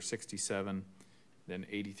pre-COVID, we were 67, then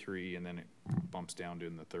 83, and then it bumps down to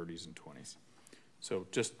in the 30s and 20s. So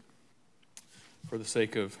just for the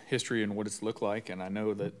sake of history and what it's looked like, and I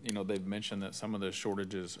know that, you know, they've mentioned that some of the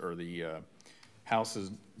shortages or the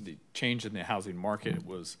houses, the change in the housing market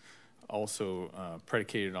was also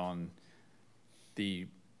predicated on the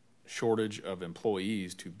shortage of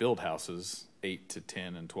employees to build houses 8 to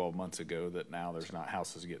 10 and 12 months ago, that now there's not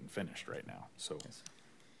houses getting finished right now. So,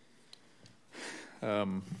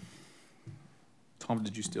 Tom,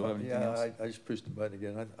 did you still have anything else? I just pushed the button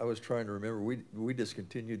again. I was trying to remember. We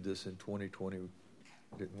discontinued this in 2020,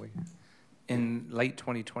 didn't we? In late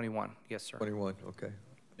 2021, yes, sir. 21, okay.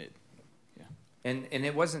 Yeah. And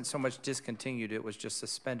it wasn't so much discontinued, it was just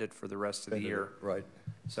suspended for the rest of the year. Right.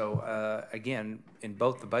 So again, in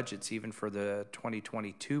both the budgets, even for the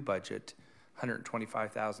 2022 budget,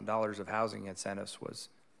 $125,000 of housing incentives was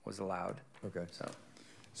allowed. Okay. So.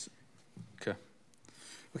 Okay.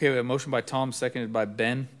 Okay, we have a motion by Tom, seconded by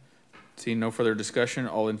Ben. Seeing no further discussion,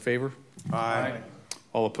 all in favor? Aye.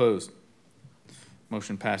 All opposed?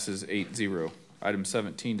 Motion passes 8-0. Item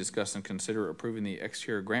 17, discuss and consider approving the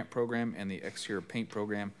exterior grant program and the exterior paint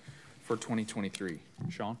program for 2023.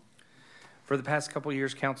 Sean? For the past couple of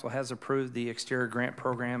years, council has approved the exterior grant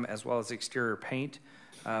program as well as exterior paint.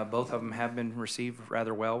 Both of them have been received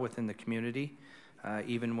rather well within the community.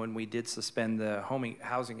 Even when we did suspend the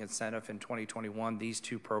housing incentive in 2021, these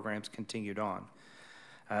two programs continued on.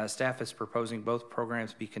 Staff is proposing both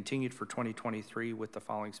programs be continued for 2023 with the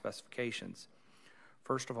following specifications.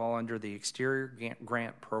 First of all, under the exterior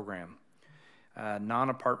grant program,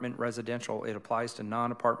 non-apartment residential, it applies to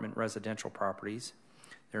non-apartment residential properties.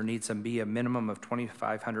 There needs to be a minimum of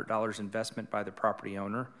 $2,500 investment by the property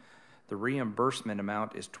owner. The reimbursement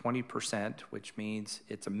amount is 20%, which means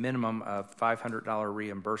it's a minimum of $500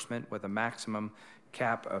 reimbursement with a maximum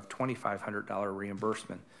cap of $2,500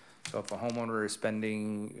 reimbursement. So if a homeowner is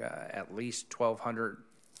spending at least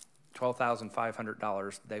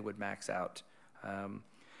 $12,500, they would max out.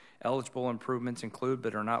 Eligible improvements include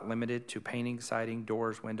but are not limited to painting, siding,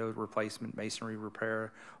 doors, window replacement, masonry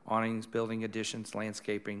repair, awnings, building additions,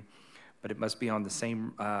 landscaping, but it must be on the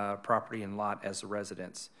same property and lot as the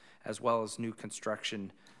residence, as well as new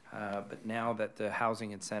construction. But now that the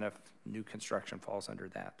housing incentive, new construction falls under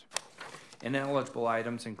that. Ineligible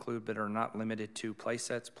items include but are not limited to play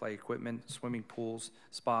sets, play equipment, swimming pools,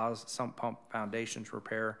 spas, sump pump foundations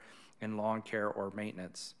repair, and lawn care or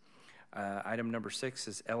maintenance. Item number 6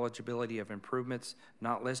 is eligibility of improvements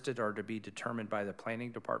not listed are to be determined by the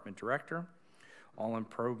Planning Department Director. All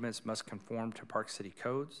improvements must conform to Park City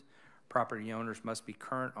codes. Property owners must be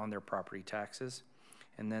current on their property taxes.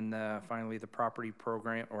 And then finally, the property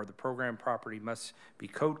program or the program property must be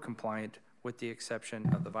code compliant with the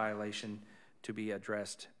exception of the violation to be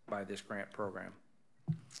addressed by this grant program.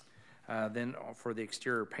 Then for the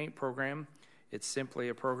exterior paint program, it's simply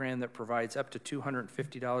a program that provides up to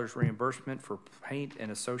 $250 reimbursement for paint and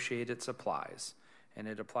associated supplies, and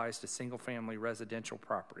it applies to single-family residential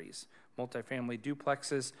properties. Multifamily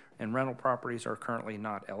duplexes and rental properties are currently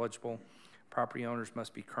not eligible. Property owners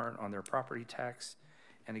must be current on their property tax,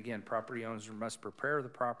 and again, property owners must prepare the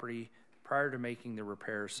property prior to making the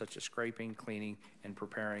repairs such as scraping, cleaning, and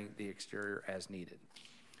preparing the exterior as needed.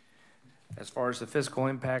 As far as the fiscal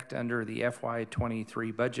impact under the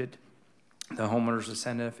FY23 budget, the homeowner's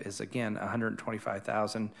incentive is again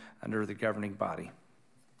 $125,000 under the governing body.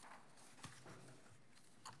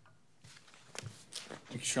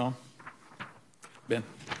 Thank you, Sean. Ben.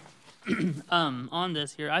 On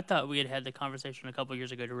this here, I thought we had the conversation a couple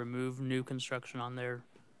years ago to remove new construction on there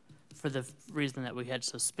for the reason that we had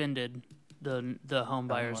suspended the home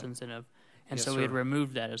buyer's incentive. And Yes, so we had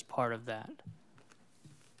removed that as part of that.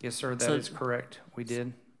 Yes, sir, that is correct. We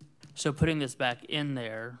did. So putting this back in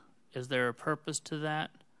there, is there a purpose to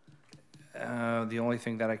that? The only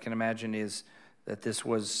thing that I can imagine is that this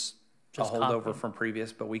was Just a holdover copy. from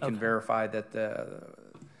previous, but we can Okay. verify that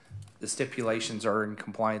the stipulations are in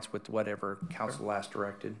compliance with whatever council last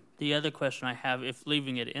directed. The other question I have, if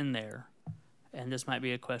leaving it in there, and this might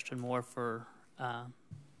be a question more for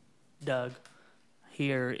Doug,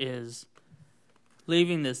 here is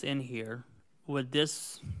leaving this in here, would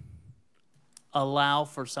this allow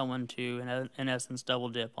for someone to, in essence, double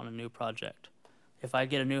dip on a new project? If I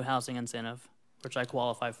get a new housing incentive, which I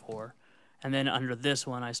qualify for, and then under this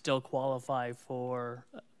one I still qualify for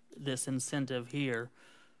this incentive here,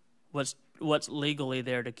 what's legally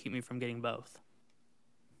there to keep me from getting both?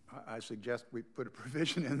 I suggest we put a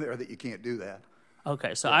provision in there that you can't do that.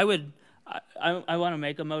 Okay, so I want to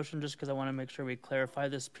make a motion just because I want to make sure we clarify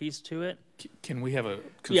this piece to it. Can we have a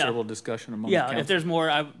considerable discussion among the Yeah, council? if there's more,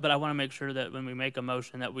 but I want to make sure that when we make a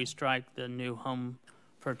motion that we strike the new home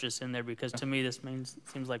purchase in there, because to me this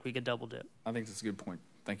seems like we could double dip. I think that's a good point.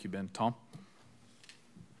 Thank you, Ben. Tom?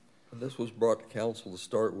 When this was brought to council to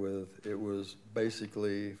start with, it was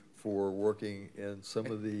basically for working in some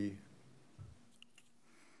of the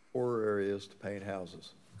poorer areas to paint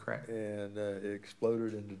houses. Correct. And it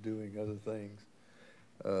exploded into doing other things.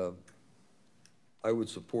 I would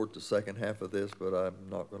support the second half of this, but I'm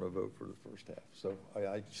not going to vote for the first half. So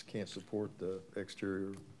I just can't support the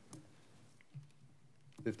exterior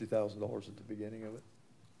 $50,000 at the beginning of it.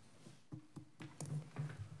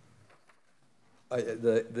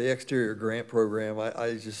 The exterior grant program,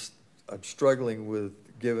 I'm struggling with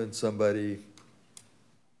giving somebody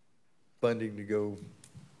funding to go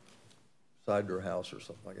side their house or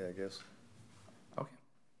something like that, I guess. Okay.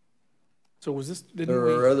 So was this, There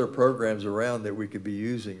are other programs around that we could be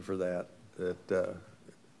using for that.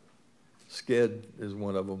 SCED is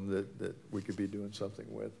one of them that we could be doing something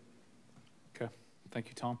with. Okay. Thank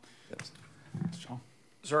you, Tom. Yes. Sean?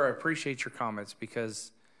 Sir, I appreciate your comments,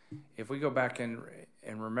 because if we go back and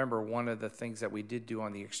remember, one of the things that we did do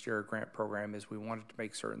on the exterior grant program is we wanted to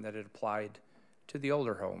make certain that it applied to the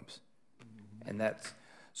older homes. And that's,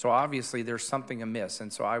 so obviously there's something amiss.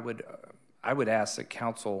 And so I would ask that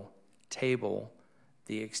council table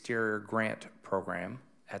the exterior grant program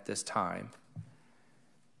at this time,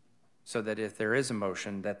 so that if there is a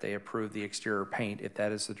motion that they approve the exterior paint, if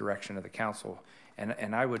that is the direction of the council.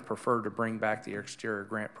 And I would prefer to bring back the exterior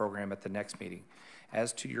grant program at the next meeting.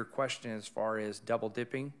 As to your question as far as double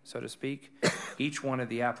dipping, so to speak, each one of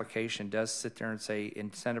the application does sit there and say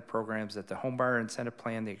incentive programs, that the home buyer incentive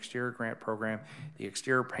plan, the exterior grant program, the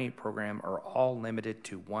exterior paint program are all limited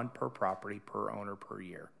to one per property, per owner, per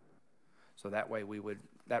year. So that way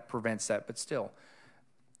that prevents that. But still,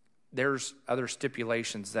 there's other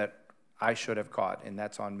stipulations that I should have caught, and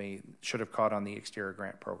that's on me, should have caught on the exterior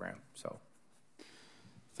grant program, so.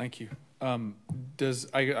 Thank you.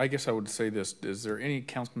 I guess I would say this, is there any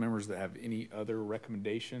council members that have any other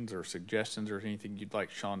recommendations or suggestions or anything you'd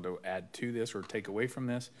like Sean to add to this or take away from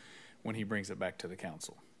this when he brings it back to the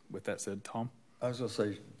council? With that said, Tom? I was gonna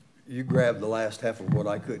say, you grabbed the last half of what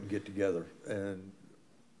I couldn't get together, and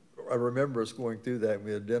I remember us going through that, and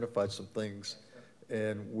we identified some things,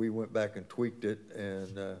 and we went back and tweaked it,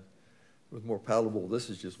 and it was more palatable. This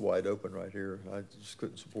is just wide open right here. I just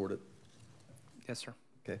couldn't support it. Yes, sir.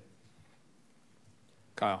 Okay.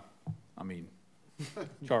 Kyle,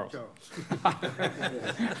 Charles.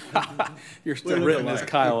 You're still written as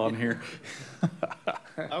Kyle on here.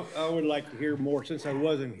 I would like to hear more, since I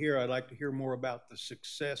wasn't here, I'd like to hear more about the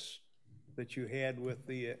success that you had with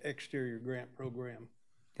the exterior grant program.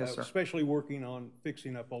 Yes, sir. Especially working on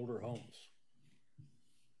fixing up older homes.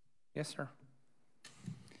 Yes, sir.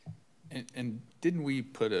 And didn't we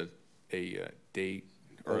put a date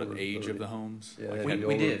or an age of the homes? Yeah,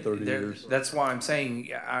 we did. That's why I'm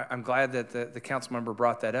saying I'm glad that the council member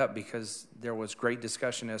brought that up, because there was great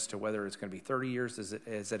discussion as to whether it's going to be 30 years.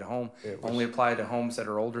 Is it a home only apply to homes that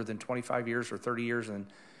are older than 25 years or 30 years? And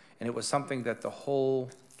it was something that the whole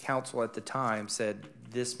council at the time said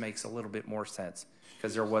this makes a little bit more sense,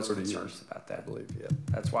 because there was concerns about that. I believe, yeah.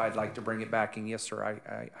 That's why I'd like to bring it back. And yes, sir,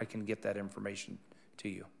 I can get that information to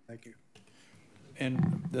you. Thank you.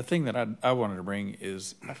 And the thing that I wanted to bring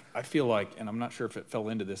is I feel like, and I'm not sure if it fell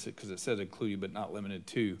into this because it says including but not limited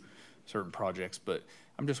to certain projects, but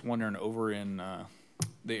I'm just wondering over in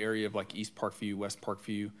the area of like East Parkview, West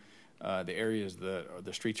Parkview, the areas that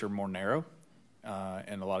the streets are more narrow,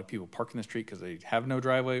 and a lot of people park in the street because they have no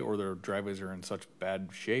driveway or their driveways are in such bad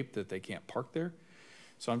shape that they can't park there.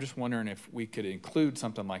 So I'm just wondering if we could include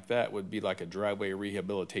something like that, would be like a driveway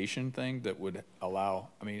rehabilitation thing that would allow,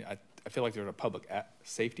 I feel like there's a public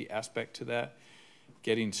safety aspect to that,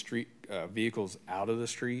 getting street vehicles out of the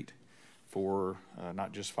street for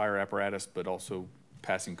not just fire apparatus, but also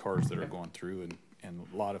passing cars that are going through and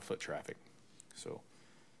a lot of foot traffic. So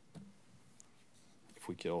if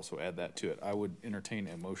we could also add that to it, I would entertain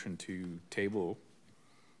a motion to table.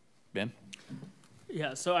 Ben?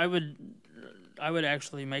 Yeah, so I would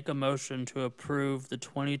actually make a motion to approve the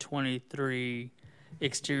 2023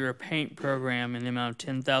 exterior paint program in the amount of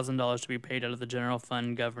 $10,000 to be paid out of the general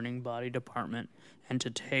fund governing body department, and to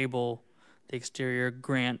table the exterior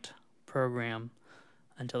grant program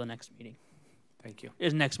until the next meeting. Thank you.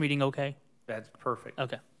 Is next meeting okay? That's perfect.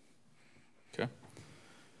 Okay. Okay.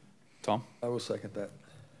 Tom? I will second that.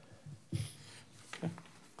 Okay.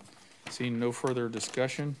 Seeing no further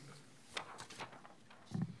discussion.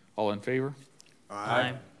 All in favor?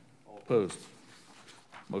 Aye. All opposed?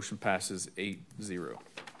 Motion passes 8-0.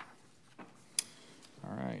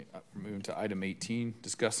 All right, moving to item 18,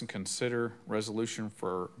 discuss and consider resolution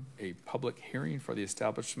for a public hearing for the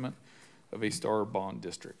establishment of a Star Bond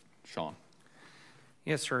District. Sean.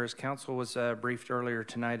 Yes, sir. As council was briefed earlier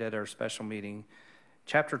tonight at our special meeting,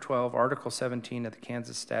 Chapter 12, Article 17 of the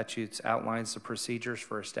Kansas statutes outlines the procedures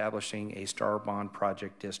for establishing a Star Bond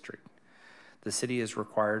Project District. The city is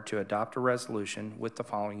required to adopt a resolution with the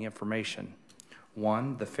following information.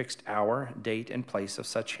 1, the fixed hour, date, and place of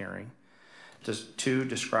such hearing. 2,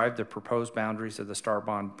 describe the proposed boundaries of the Star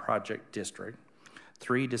Bond Project District.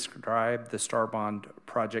 3, describe the Star Bond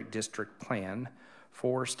Project District plan.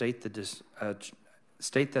 4, state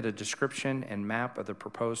that a description and map of the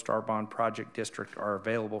proposed Star Bond Project District are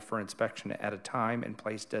available for inspection at a time and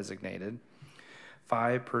place designated.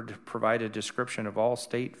 5, provide a description of all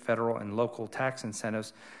state, federal, and local tax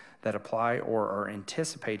incentives that apply or are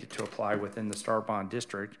anticipated to apply within the Star Bond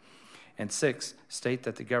District. And 6, state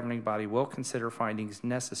that the governing body will consider findings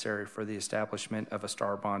necessary for the establishment of a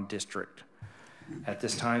Star Bond District. At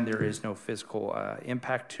this time, there is no physical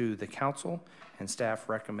impact to the council, and staff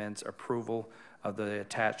recommends approval of the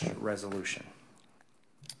attached resolution.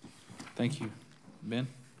 Thank you. Ben?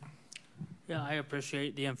 Yeah, I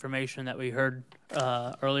appreciate the information that we heard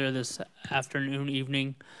earlier this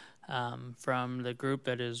evening, from the group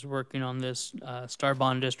that is working on this Star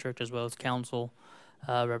Bond District, as well as council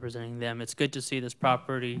representing them. It's good to see this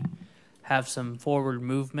property have some forward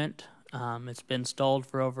movement. It's been stalled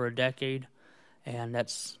for over a decade, and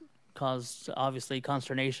that's caused, obviously,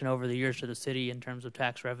 consternation over the years to the city in terms of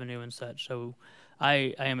tax revenue and such. So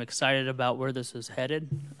I am excited about where this is headed,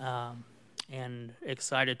 and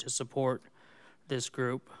excited to support this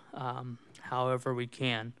group however we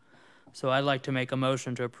can. So I'd like to make a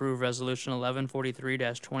motion to approve Resolution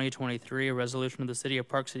 1143-2023, a resolution of the City of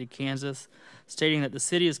Park City, Kansas, stating that the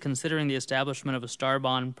city is considering the establishment of a Star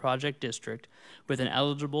Bond project district with an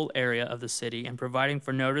eligible area of the city and providing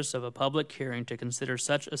for notice of a public hearing to consider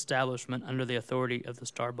such establishment under the authority of the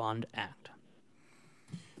Star Bond Act.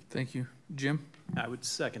 Thank you. Jim? I would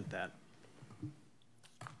second that.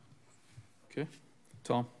 Okay.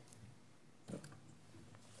 Tom?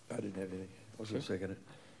 I didn't have anything. I was going to second it.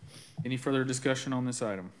 Any further discussion on this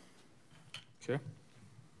item? Okay.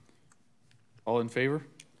 All in favor?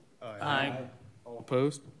 Aye. All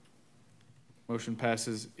opposed? Motion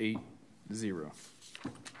passes 8-0.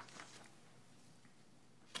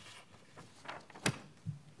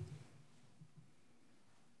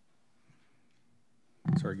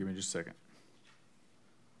 Sorry, give me just a second.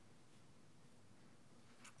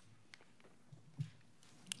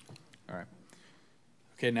 All right.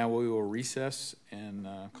 Okay, now we will recess and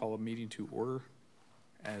call a meeting to order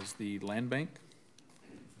as the Land Bank.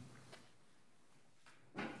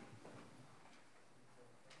 Give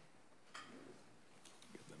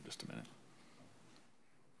them just a minute.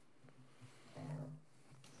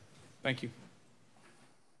 Thank you.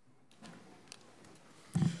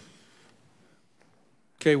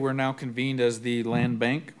 Okay, we're now convened as the Land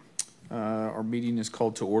Bank. Our meeting is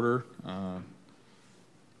called to order.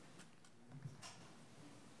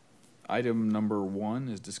 Item number 1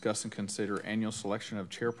 is discuss and consider annual selection of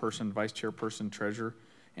chairperson, vice chairperson, treasurer,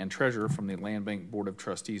 and treasurer from the Land Bank Board of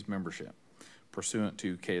Trustees membership pursuant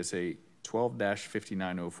to KSA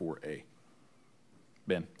 12-5904A.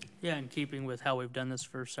 Ben. Yeah, in keeping with how we've done this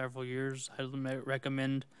for several years, I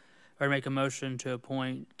recommend or make a motion to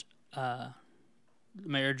appoint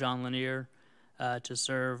Mayor John Lanier to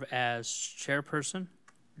serve as chairperson,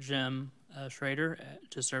 Jim Schrader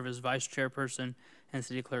to serve as vice chairperson, and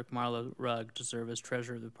City Clerk Marla Rugg to serve as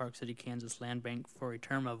treasurer of the Park City, Kansas Land Bank for a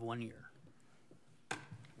term of 1 year.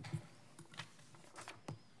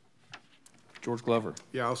 George Glover.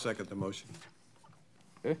 Yeah, I'll second the motion.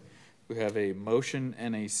 Okay. We have a motion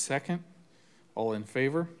and a second. All in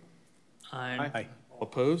favor? Aye. Aye. All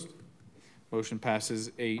opposed? Motion passes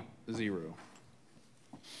 8-0.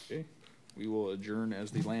 Okay. We will adjourn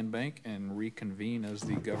as the Land Bank and reconvene as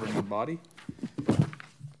the governing body.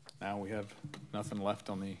 Now we have nothing left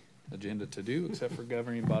on the agenda to do except for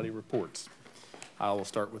governing body reports. I will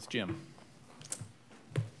start with Jim.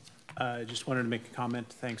 I just wanted to make a comment.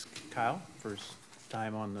 Thanks, Kyle, for his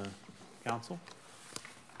time on the council.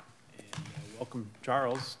 And welcome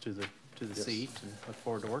Charles to the Yes. seat, and look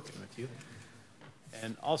forward to working with you.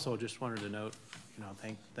 And also just wanted to note, you know,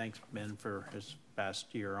 thanks Ben for his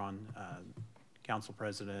past year on council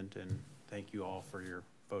president, and thank you all for your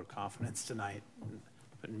vote of confidence tonight, and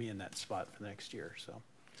putting me in that spot for next year. So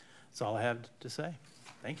that's all I have to say.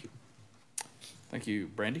 Thank you. Thank you.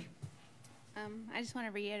 Brandy? I just want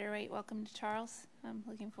to reiterate, welcome to Charles. I'm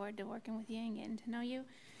looking forward to working with you and getting to know you.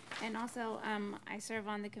 And also, I serve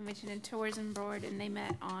on the Convention and Tourism Board, and they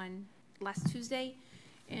met on last Tuesday.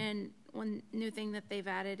 And one new thing that they've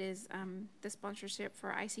added is the sponsorship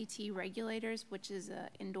for ICT Regulators, which is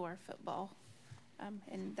indoor football.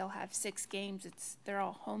 And they'll have 6 games. They're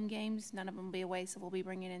all home games. None of them will be away, so we'll be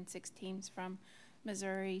bringing in 6 teams from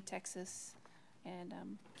Missouri, Texas, and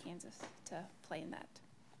Kansas to play in that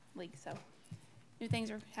league. So new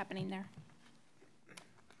things are happening there.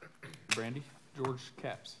 Brandy? George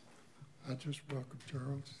Caps. I just welcome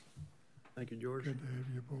Charles. Thank you, George. Good to have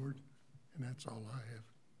you aboard, and that's all I have.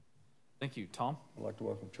 Thank you. Tom? I'd like to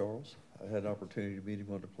welcome Charles. I had an opportunity to meet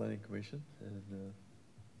him on the planning commission, and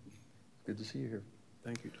good to see you here.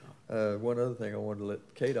 Thank you, Tom. One other thing I wanted to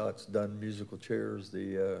let, KDOT's done musical chairs.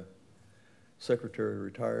 The secretary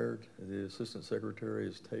retired. The assistant secretary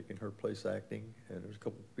is taking her place acting, and there's a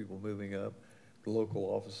couple of people moving up. The local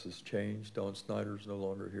office has changed. Don Snyder's no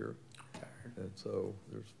longer here. And so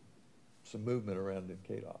there's some movement around in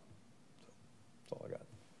KDOT. So that's all I got.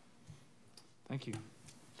 Thank you.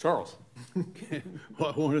 Charles?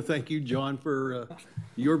 Well, I want to thank you, John, for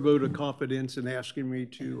your vote of confidence in asking me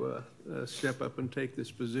to step up and take this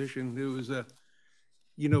position. It was,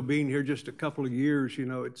 you know, being here just a couple of years, you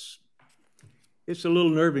know, it's a little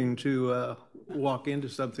nerving to walk into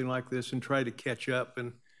something like this and try to catch up.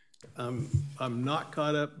 And I'm not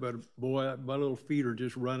caught up, but boy, my little feet are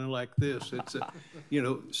just running like this. It's, you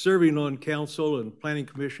know, serving on council and planning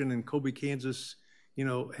commission in Colby, Kansas, you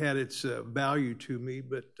know, had its value to me,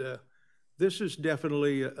 but this is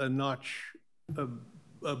definitely a notch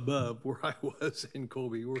above where I was in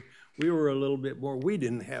Colby. We were a little bit more. We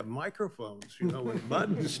didn't have microphones, you know, with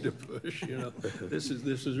buttons to push. You know, this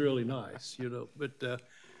is really nice, you know. But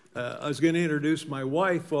I was going to introduce my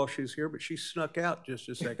wife while she's here, but she snuck out just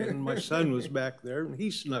a second. And my son was back there, and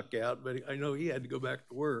he snuck out, but I know he had to go back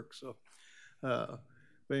to work. So, but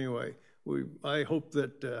anyway, I hope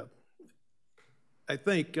that,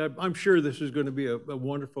 I'm sure this is going to be a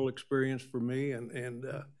wonderful experience for me, and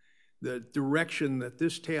the direction that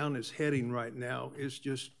this town is heading right now is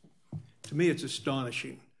just, to me, it's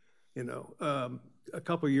astonishing. You know, a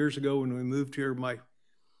couple of years ago when we moved here,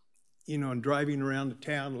 and driving around the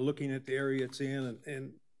town and looking at the area it's in,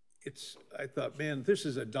 and I thought, man, this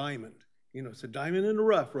is a diamond. You know, it's a diamond in the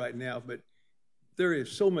rough right now, but there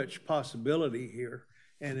is so much possibility here.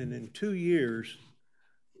 And in 2 years,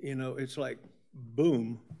 you know, it's like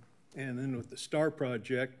boom. And then with the STAR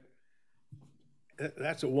project,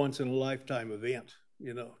 that's a once in a lifetime event,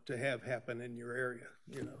 you know, to have happen in your area,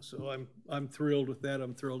 you know. So I'm thrilled with that.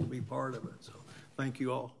 I'm thrilled to be part of it. So thank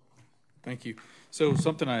you all. Thank you. So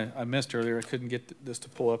something I missed earlier, I couldn't get this to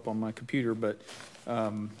pull up on my computer, but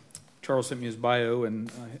Charles sent me his bio,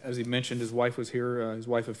 and as he mentioned, his wife was here, his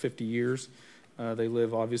wife of 50 years. They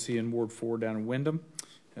live obviously in Ward 4 down in Wyndham.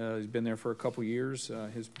 He's been there for a couple years.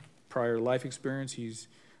 His prior life experience, he's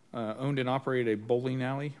owned and operated a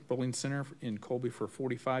bowling center in Colby for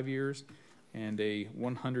 45 years, and a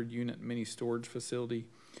 100-unit mini storage facility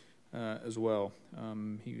as well.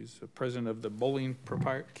 He was president of the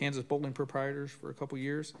Kansas Bowling Proprietors for a couple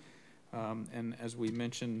years. And as we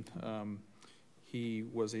mentioned, he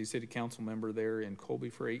was a city council member there in Colby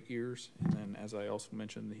for 8 years. And then, as I also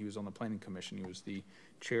mentioned, he was on the planning commission. He was the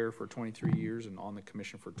chair for 23 years and on the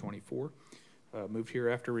commission for 24. Moved here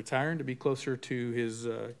after retiring to be closer to his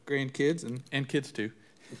grandkids and kids too.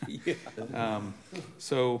 Yeah.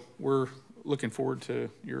 So we're looking forward to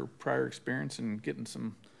your prior experience and getting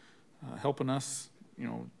some helping us, you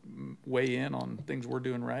know, weigh in on things we're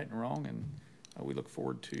doing right and wrong, and we look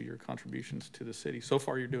forward to your contributions to the city. So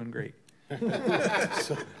far, you're doing great.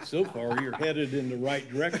 so far, you're headed in the right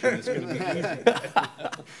direction. It's going to be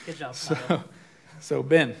easy. Good job, Kyle. So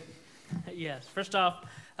Ben. Yes. First off,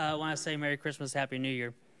 I want to say Merry Christmas, Happy New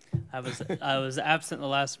Year. I was absent the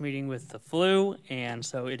last meeting with the flu, and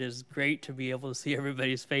so it is great to be able to see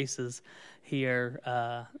everybody's faces here.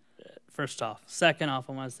 First off. Second off,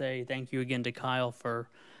 I want to say thank you again to Kyle for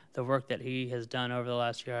the work that he has done over the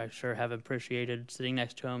last year. I sure have appreciated sitting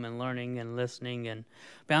next to him and learning and listening and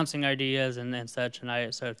bouncing ideas and such.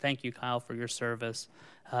 And so thank you, Kyle, for your service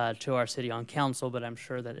to our city on council, but I'm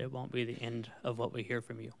sure that it won't be the end of what we hear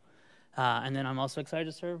from you. And then I'm also excited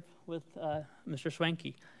to serve with Mr.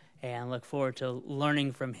 Schwenke and look forward to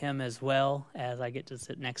learning from him as well as I get to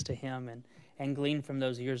sit next to him and glean from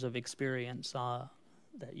those years of experience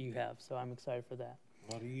that you have. So I'm excited for that.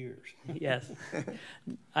 A lot of years. Yes.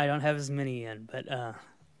 I don't have as many in, but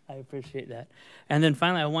I appreciate that. And then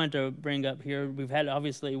finally, I wanted to bring up here, we've had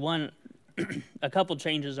obviously a couple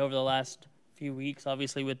changes over the last few weeks,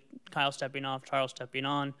 obviously with Kyle stepping off, Charles stepping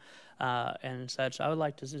on, and such. I would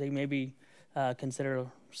like to say maybe consider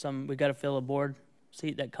we got to fill a board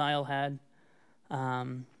seat that Kyle had,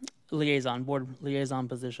 board liaison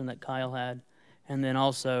position that Kyle had, and then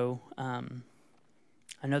also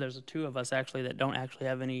I know there's two of us actually that don't actually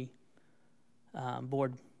have any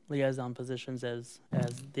board liaison positions as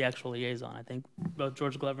the actual liaison. I think both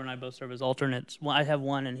George Glover and I both serve as alternates. Well, I have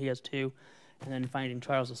one and he has two, and then finding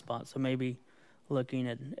Charles a spot. So maybe looking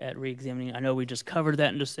at re-examining. I know we just covered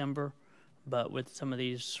that in December, but with some of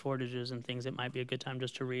these shortages and things, it might be a good time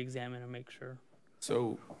just to re-examine and make sure.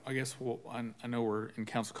 So I guess I know we're in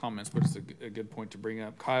council comments, but it's a good point to bring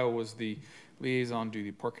up. Kyle was the liaison to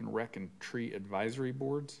the Park and Rec and Tree Advisory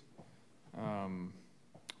Boards,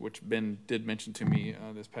 which Ben did mention to me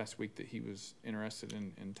this past week that he was interested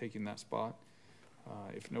in taking that spot,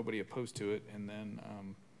 if nobody opposed to it. And then,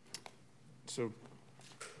 so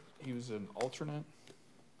he was an alternate.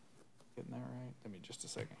 Getting that right? Let me just a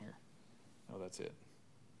second here. Oh, that's it.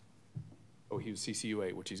 Oh, he was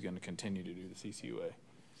CCUA, which he's going to continue to do the CCUA.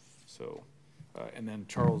 So, and then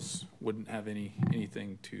Charles wouldn't have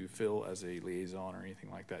anything to fill as a liaison or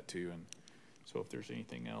anything like that too. And so if there's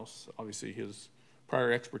anything else, obviously his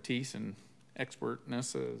prior expertise and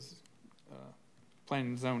expertness is planning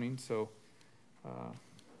and zoning. So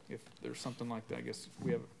if there's something like that, I guess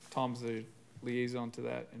we have Tom's the liaison to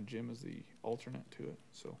that and Jim is the alternate to it.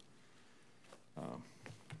 So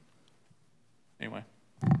anyway,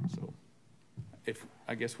 so if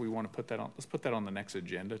I guess we want to put that on, let's put that on the next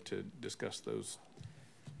agenda to discuss those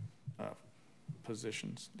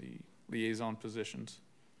positions, the liaison positions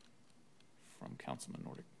from Councilman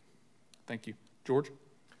Nordick. Thank you. George?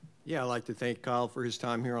 Yeah, I'd like to thank Kyle for his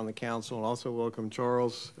time here on the council, and also welcome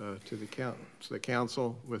Charles to the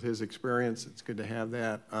council with his experience. It's good to have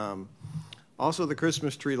that. Also, the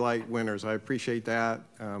Christmas tree light winners, I appreciate that.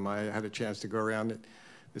 I had a chance to go around it.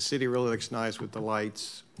 The city really looks nice with the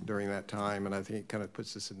lights during that time, and I think it kind of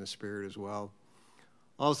puts us in the spirit as well.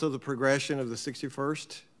 Also, the progression of the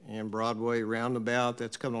 61st and Broadway roundabout,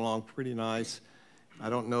 that's coming along pretty nice. I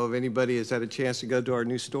don't know if anybody has had a chance to go to our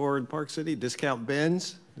new store in Park City, Discount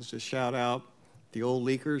Ben's. Just a shout out, the old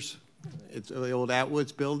Leakers. It's the old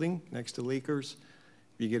Atwoods building next to Leakers.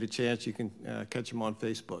 If you get a chance, you can catch them on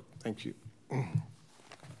Facebook. Thank you.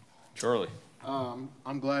 Charlie.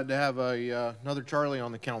 I'm glad to have another Charlie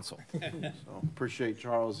on the council. So appreciate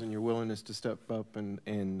Charles and your willingness to step up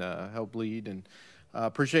and help lead, and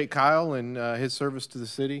appreciate Kyle and his service to the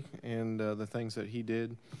city and the things that he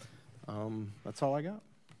did. That's all I got.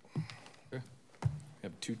 Okay. We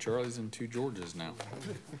have 2 Charlies and 2 Georges now.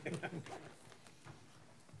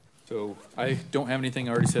 So I don't have anything.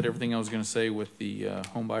 I already said everything I was going to say with the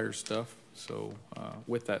home buyer stuff. So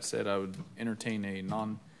with that said, I would entertain a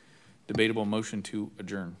non-debatable motion to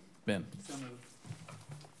adjourn. Ben. So moved.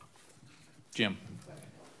 Jim.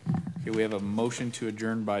 Okay, we have a motion to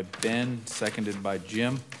adjourn by Ben, seconded by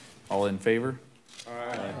Jim. All in favor?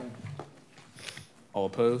 Aye. All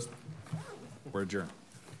opposed? We're adjourned.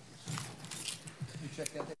 You check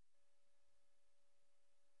that.